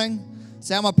this morning?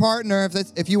 Say, I'm a partner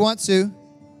if you want to.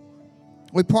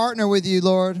 We partner with you,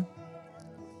 Lord.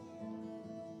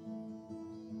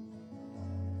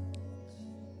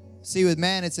 See, with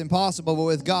man, it's impossible, but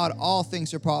with God, all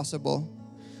things are possible.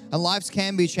 And lives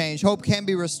can be changed. Hope can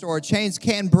be restored. Chains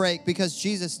can break because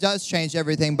Jesus does change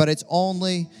everything, but it's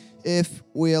only if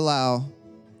we allow.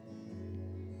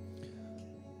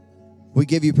 We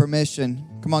give you permission.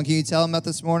 Come on, can you tell him that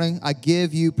this morning? I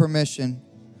give you permission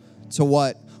to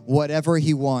what? Whatever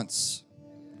he wants.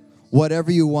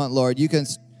 Whatever you want, Lord. You can,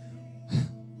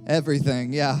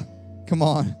 everything, yeah. Come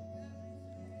on.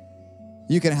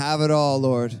 You can have it all,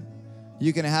 Lord.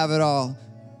 You can have it all.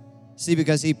 See,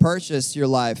 because he purchased your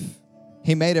life.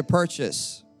 He made a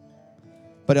purchase,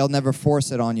 but he'll never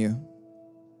force it on you.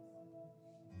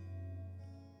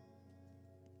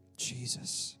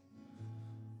 Jesus.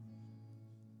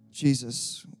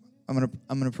 Jesus, I'm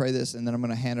gonna pray this, and then I'm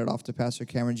gonna hand it off to Pastor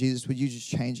Cameron. Jesus, would you just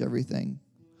change everything?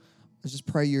 Let's just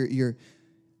pray your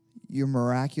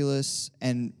miraculous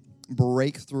and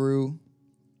breakthrough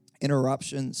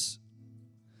interruptions.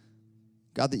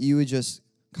 God, that you would just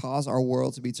cause our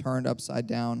world to be turned upside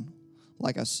down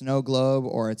like a snow globe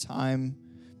or a time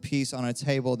piece on a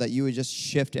table, that you would just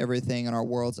shift everything in our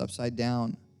worlds upside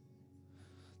down.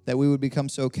 That we would become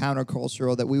so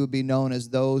countercultural that we would be known as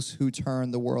those who turn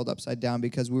the world upside down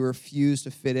because we refuse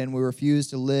to fit in. We refuse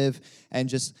to live and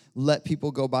just let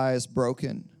people go by us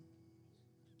broken.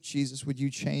 Jesus, would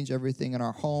you change everything in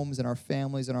our homes, in our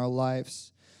families, in our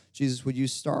lives? Jesus, would you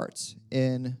start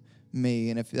in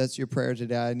me? And if that's your prayer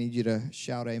today, I need you to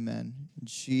shout amen. In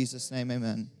Jesus' name,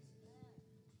 amen.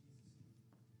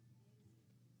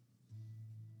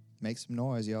 Make some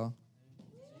noise, y'all.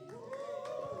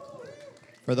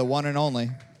 For the one and only,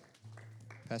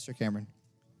 Pastor Cameron.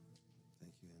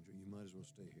 Thank you, Andrew. You might as well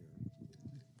stay here.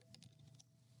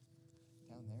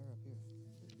 Down there, up here?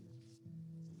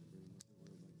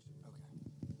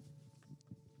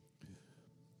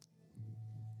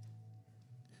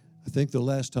 I think the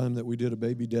last time that we did a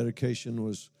baby dedication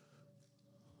was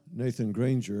Nathan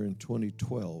Granger in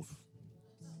 2012.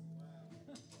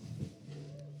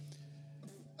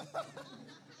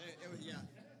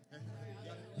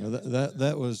 Now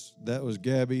that was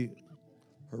Gabby,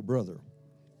 her brother.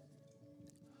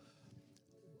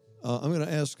 I'm going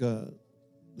to ask the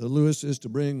Lewises to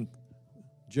bring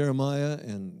Jeremiah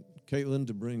and Caitlin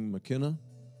to bring McKenna.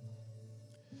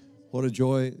 What a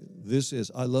joy this is.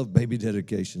 I love baby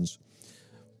dedications.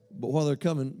 But while they're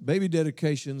coming, baby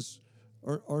dedications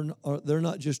are they're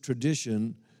not just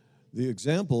tradition.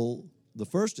 The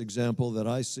first example that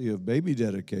I see of baby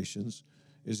dedications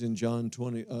is in John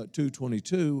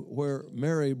 2:22, where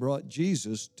Mary brought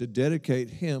Jesus to dedicate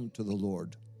him to the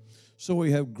Lord. So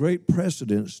we have great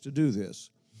precedence to do this.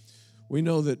 We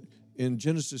know that in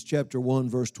Genesis chapter 1,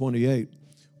 verse 28,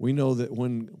 we know that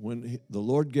when the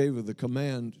Lord gave the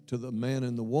command to the man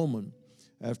and the woman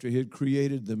after he had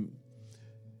created them,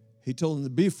 he told them to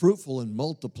be fruitful and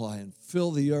multiply and fill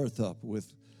the earth up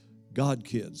with God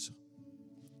kids,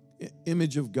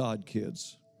 image of God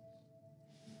kids.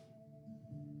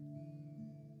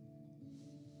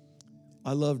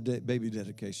 I love baby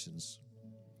dedications.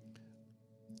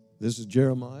 This is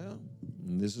Jeremiah,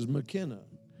 and this is McKenna,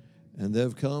 and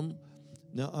they've come.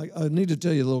 Now, I need to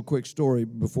tell you a little quick story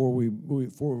before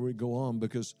we go on,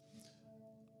 because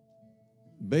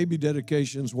baby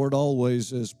dedications weren't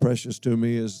always as precious to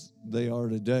me as they are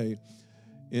today.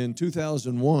 In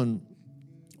 2001,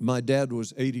 my dad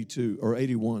was 82 or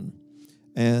 81,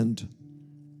 and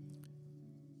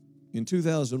in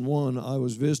 2001, I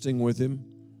was visiting with him.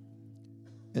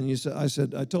 And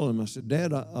I told him,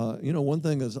 Dad, one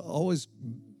thing that's always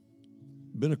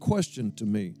been a question to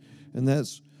me, and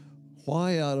that's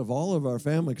why out of all of our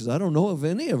family, because I don't know of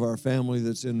any of our family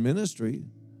that's in ministry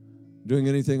doing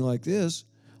anything like this.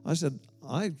 I said,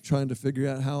 I'm trying to figure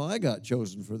out how I got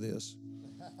chosen for this.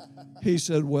 He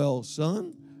said, well,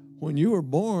 son, when you were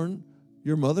born,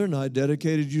 your mother and I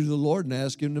dedicated you to the Lord and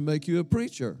asked him to make you a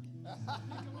preacher.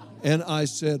 And I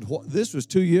said, this was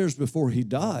 2 years before he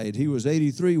died. He was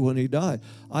 83 when he died.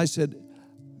 I said,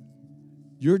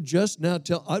 you're just now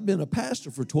I've been a pastor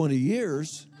for 20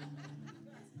 years.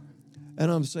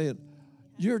 And I'm saying,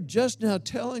 you're just now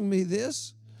telling me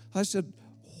this? I said,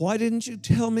 why didn't you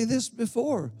tell me this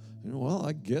before? Well,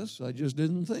 I guess I just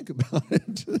didn't think about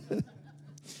it.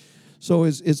 So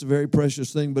it's a very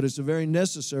precious thing, but it's a very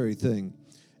necessary thing.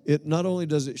 It not only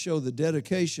does it show the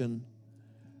dedication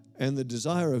and the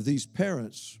desire of these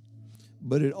parents,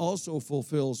 but it also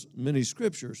fulfills many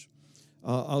scriptures.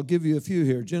 I'll give you a few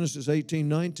here. Genesis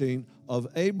 18:19, of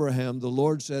Abraham, the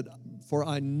Lord said, for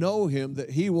I know him that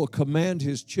he will command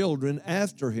his children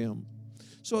after him.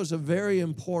 So it's a very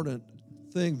important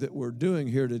thing that we're doing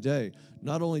here today.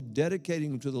 Not only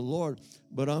dedicating them to the Lord,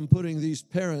 but I'm putting these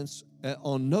parents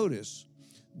on notice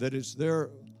that it's their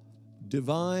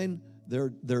divine,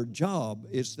 their job,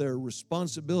 it's their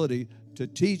responsibility to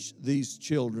teach these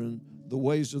children the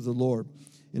ways of the Lord.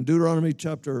 In Deuteronomy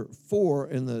chapter 4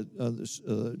 in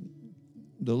the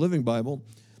Living Bible,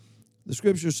 the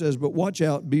scripture says, but watch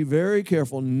out, be very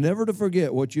careful, never to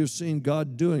forget what you've seen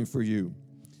God doing for you.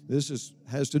 This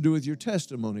has to do with your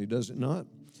testimony, does it not?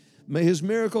 May his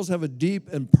miracles have a deep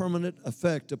and permanent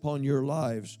effect upon your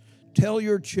lives. Tell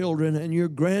your children and your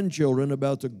grandchildren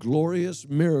about the glorious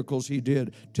miracles he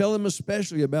did. Tell them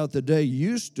especially about the day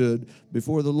you stood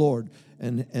before the Lord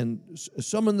and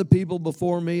summon the people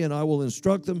before me, and I will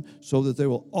instruct them so that they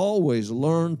will always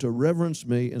learn to reverence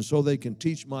me, and so they can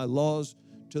teach my laws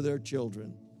to their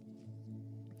children.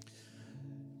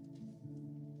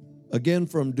 Again,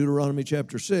 from Deuteronomy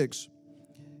chapter 6,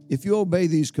 if you obey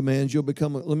these commands, you'll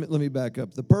become, let me back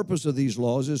up. The purpose of these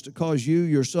laws is to cause you,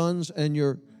 your sons, and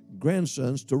your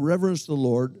grandsons to reverence the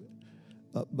Lord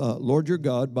your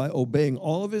God, by obeying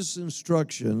all of his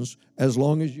instructions as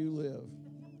long as you live.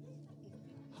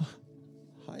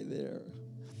 Hi there.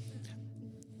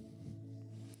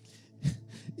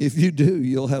 If you do,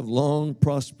 you'll have long,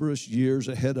 prosperous years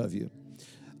ahead of you.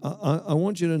 I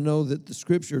want you to know that the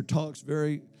scripture talks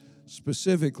very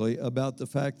specifically about the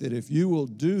fact that if you will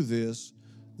do this,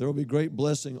 there will be great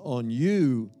blessing on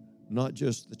you, not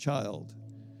just the child.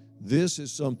 This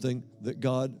is something that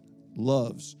God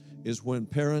loves, is when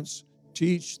parents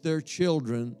teach their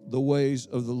children the ways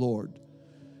of the Lord.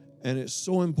 And it's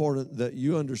so important that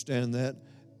you understand that.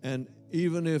 And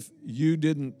even if you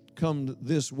didn't come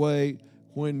this way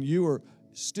when you were,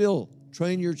 still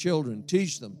train your children,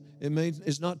 teach them.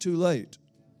 It's not too late.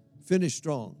 Finish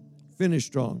strong. Finish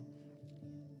strong.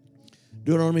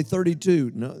 Deuteronomy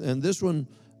 32. Now, and this one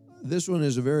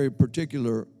is a very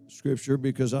particular scripture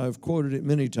because I've quoted it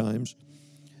many times.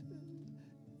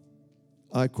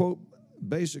 I quote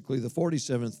basically the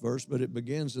 47th verse, but it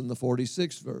begins in the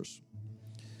 46th verse.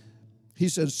 He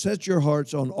says, set your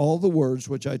hearts on all the words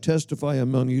which I testify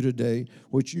among you today,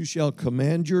 which you shall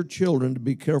command your children to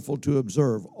be careful to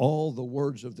observe, all the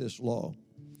words of this law.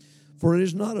 For it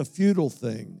is not a futile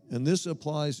thing, and this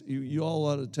applies, you all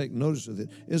ought to take notice of it.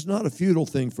 It's not a futile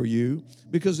thing for you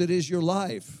because it is your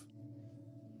life.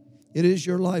 It is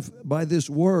your life. By this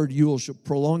word you will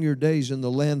prolong your days in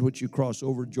the land which you cross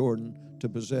over Jordan to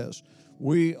possess.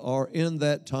 We are in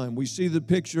that time. We see the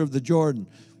picture of the Jordan.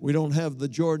 We don't have the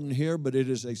Jordan here, but it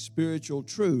is a spiritual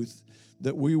truth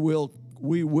that we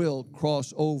will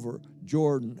cross over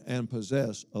Jordan and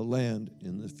possess a land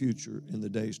in the future, in the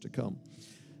days to come.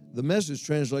 The Message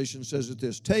translation says it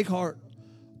this: take heart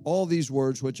all these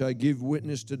words which I give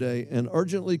witness today, and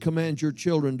urgently command your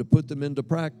children to put them into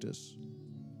practice.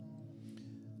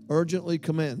 Urgently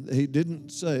command. He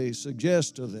didn't say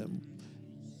suggest to them.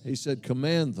 He said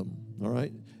command them, all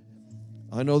right?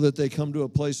 I know that they come to a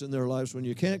place in their lives when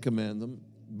you can't command them,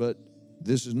 but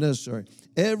this is necessary.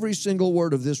 Every single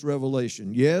word of this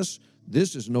revelation, yes,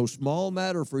 this is no small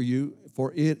matter for you,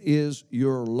 for it is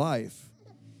your life.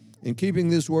 In keeping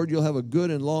this word, you'll have a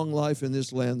good and long life in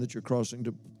this land that you're crossing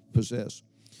to possess.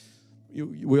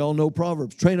 We all know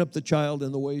Proverbs. Train up the child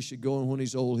in the way he should go, and when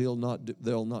he's old,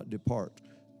 they'll not depart.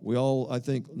 We all, I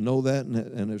think, know that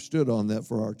and have stood on that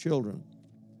for our children.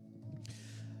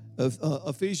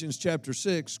 Ephesians chapter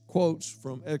 6 quotes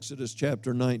from Exodus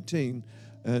chapter 19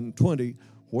 and 20,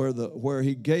 where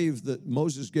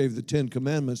Moses gave the 10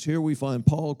 commandments. Here we find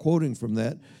Paul quoting from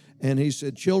that, and he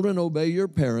said, "Children, obey your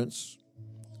parents,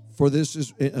 for this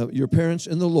is your parents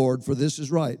in the Lord, for this is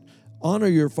right. Honor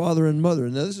your father and mother."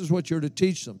 Now, this is what you're to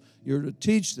teach them. You're to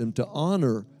teach them to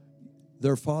honor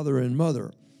their father and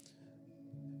mother.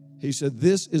 He said,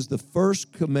 this is the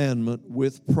first commandment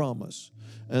with promise.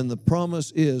 And the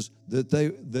promise is that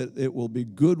it will be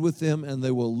good with them and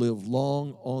they will live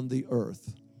long on the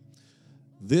earth.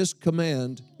 This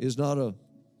command is not a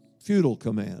futile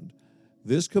command.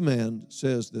 This command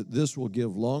says that this will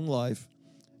give long life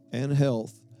and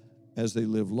health as they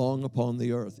live long upon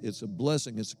the earth. It's a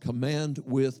blessing. It's a command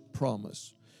with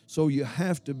promise. So you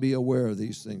have to be aware of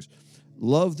these things.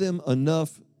 Love them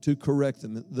enough to correct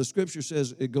them. The scripture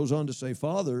says, it goes on to say,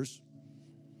 fathers,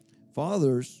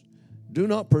 do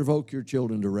not provoke your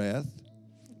children to wrath,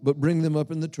 but bring them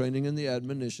up in the training and the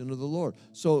admonition of the Lord.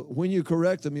 So when you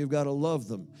correct them, you've got to love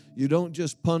them. You don't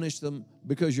just punish them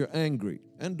because you're angry.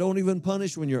 And don't even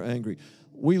punish when you're angry.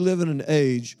 We live in an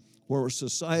age where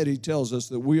society tells us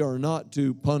that we are not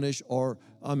to punish we're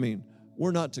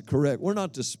not to correct. We're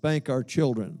not to spank our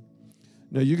children.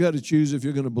 Now, you got to choose if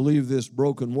you're going to believe this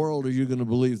broken world or you're going to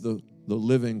believe the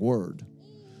living word.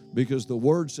 Because the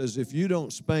word says if you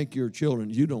don't spank your children,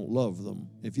 you don't love them.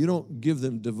 If you don't give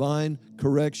them divine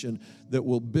correction that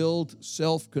will build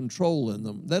self-control in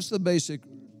them. That's the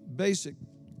basic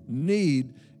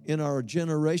need in our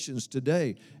generations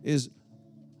today is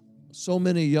so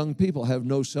many young people have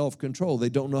no self-control. They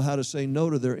don't know how to say no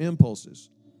to their impulses.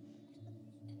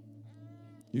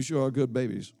 You sure are good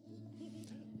babies.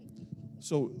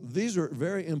 So these are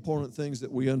very important things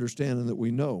that we understand and that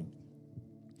we know.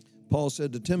 Paul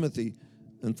said to Timothy,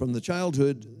 and from the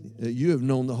childhood you have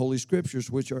known the Holy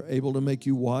Scriptures, which are able to make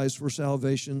you wise for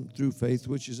salvation through faith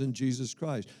which is in Jesus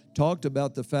Christ. Talked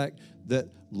about the fact that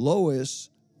Lois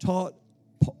taught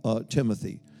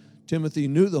Timothy. Timothy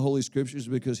knew the Holy Scriptures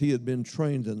because he had been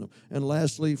trained in them. And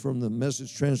lastly, from the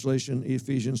Message translation,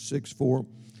 Ephesians 6:4,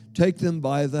 take them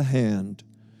by the hand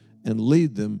and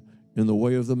lead them in the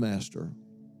way of the Master.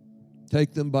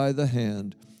 Take them by the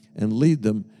hand and lead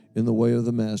them in the way of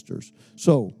the masters.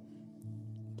 So,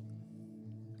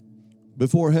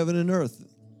 before heaven and earth,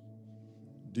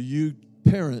 do you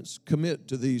parents commit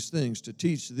to these things, to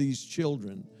teach these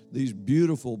children, these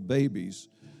beautiful babies,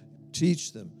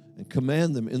 teach them and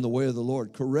command them in the way of the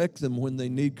Lord. Correct them when they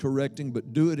need correcting,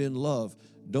 but do it in love.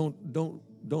 Don't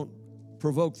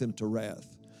provoke them to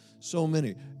wrath. So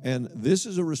many. And this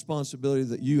is a responsibility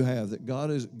that you have, that God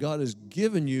has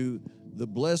given you the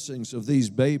blessings of these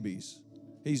babies.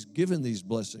 He's given these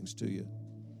blessings to you.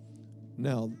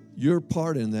 Now, your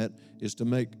part in that is to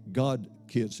make God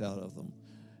kids out of them,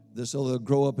 so they'll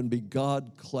grow up and be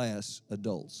God-class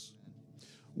adults.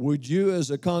 Would you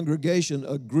as a congregation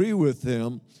agree with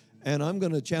them? And I'm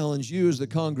going to challenge you as the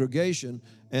congregation,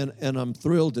 and I'm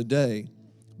thrilled today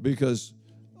because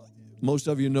most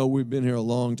of you know we've been here a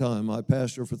long time. I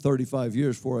pastored for 35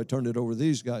 years before I turned it over to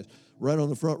these guys. Right on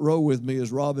the front row with me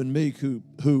is Robin Meek,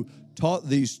 who taught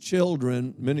these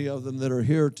children, many of them that are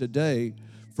here today,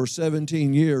 for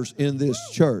 17 years in this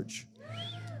church.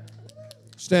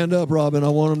 Stand up, Robin. I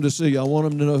want them to see you. I want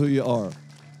them to know who you are.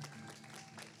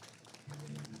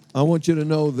 I want you to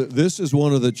know that this is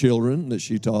one of the children that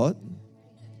she taught.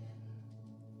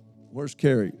 Where's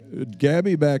Carrie?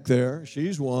 Gabby back there.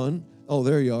 She's one. Oh,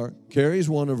 there you are. Carrie's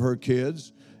one of her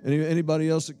kids. Anybody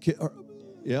else?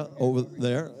 Yeah, over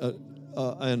there.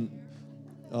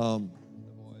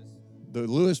 The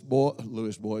Lewis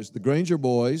boys, the Granger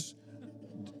boys,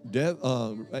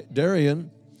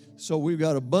 Darian. So we've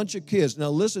got a bunch of kids. Now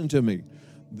listen to me.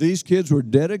 These kids were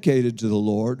dedicated to the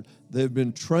Lord. They've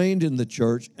been trained in the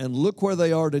church, and look where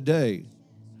they are today.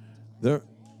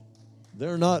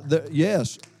 They're not.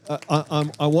 Yes,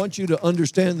 I want you to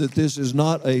understand that this is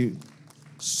not a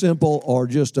simple or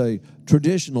just a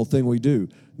traditional thing we do.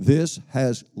 This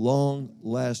has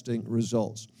long-lasting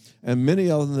results, and many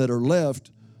of them that are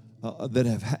left,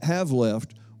 that have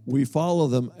left, we follow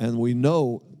them, and we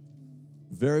know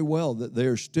very well that they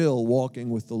are still walking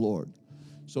with the Lord.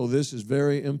 So this is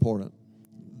very important.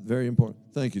 Very important.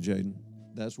 Thank you, Jaden.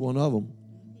 That's one of them.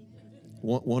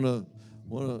 One of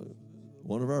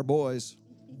our boys,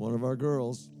 one of our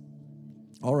girls.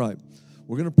 All right.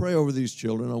 We're going to pray over these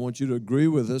children. I want you to agree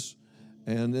with us.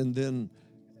 And then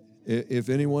if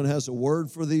anyone has a word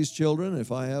for these children,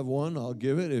 if I have one, I'll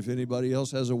give it. If anybody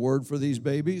else has a word for these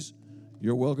babies,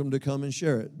 you're welcome to come and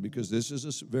share it, because this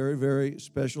is a very, very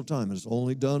special time. It's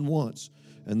only done once,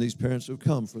 and these parents have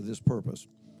come for this purpose.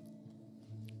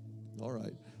 All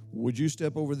right. Would you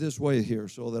step over this way here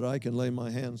so that I can lay my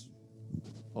hands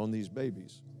on these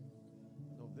babies?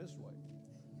 No, this way.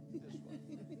 This way.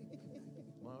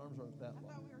 My arms aren't that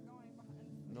long.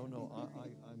 No,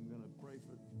 I'm going to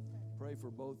pray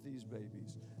for both these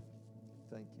babies.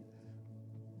 Thank you.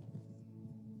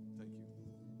 Thank you.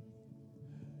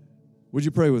 Would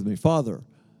you pray with me? Father,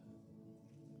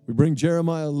 we bring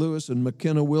Jeremiah Lewis and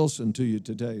McKenna Wilson to you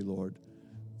today, Lord.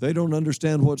 They don't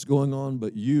understand what's going on,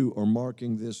 but you are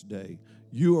marking this day.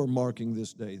 You are marking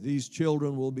this day. These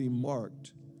children will be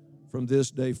marked from this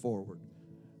day forward.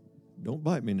 Don't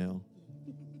bite me now.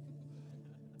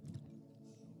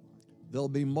 They'll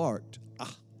be marked.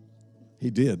 He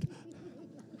did.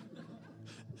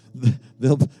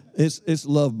 It's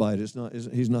love bite. He's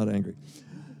not angry.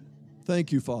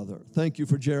 Thank you, Father. Thank you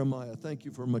for Jeremiah. Thank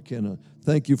you for McKenna.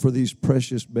 Thank you for these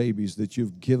precious babies that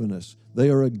you've given us.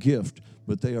 They are a gift,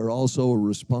 but they are also a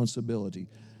responsibility.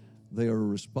 They are a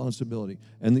responsibility.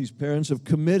 And these parents have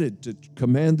committed to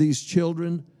command these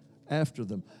children after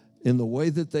them in the way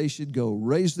that they should go.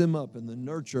 Raise them up in the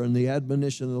nurture and the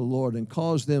admonition of the Lord, and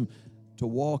cause them to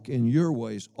walk in your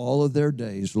ways all of their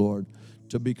days, Lord,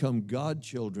 to become God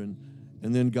children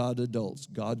and then God adults,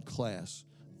 God class.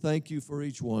 Thank you for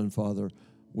each one, Father.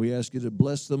 We ask you to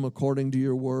bless them according to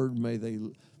your word. May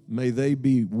they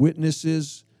be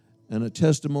witnesses and a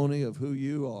testimony of who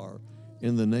you are.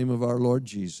 In the name of our Lord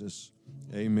Jesus.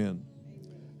 Amen.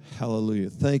 Hallelujah.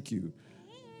 Thank you.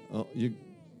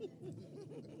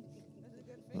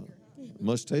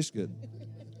 Must taste good.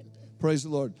 Praise the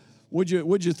Lord. Would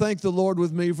you thank the Lord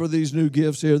with me for these new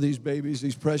gifts here, these babies,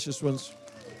 these precious ones?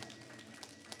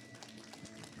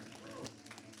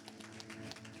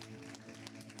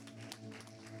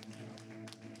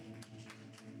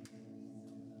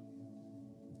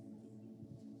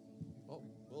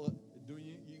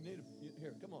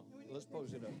 Here, come on. Let's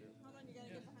pose it up here. Hold on, you gotta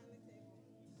get behind the table.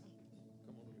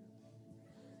 Come over here.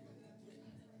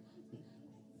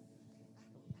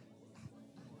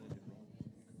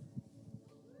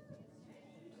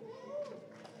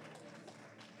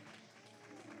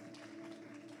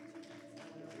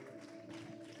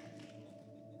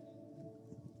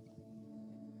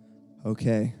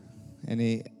 Okay.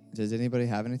 Does anybody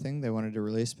have anything they wanted to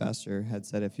release? Pastor had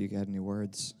said if you had any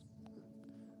words.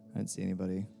 I didn't see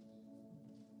anybody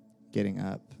getting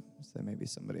up, so maybe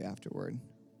somebody afterward,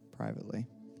 privately.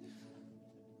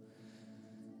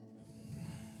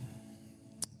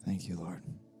 Thank you, Lord.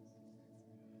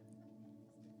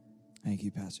 Thank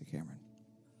you, Pastor Cameron.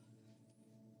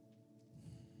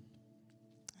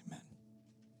 Amen.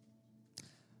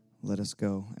 Let us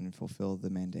go and fulfill the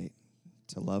mandate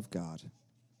to love God,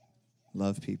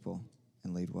 love people,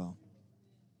 and lead well.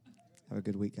 Have a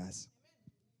good week, guys.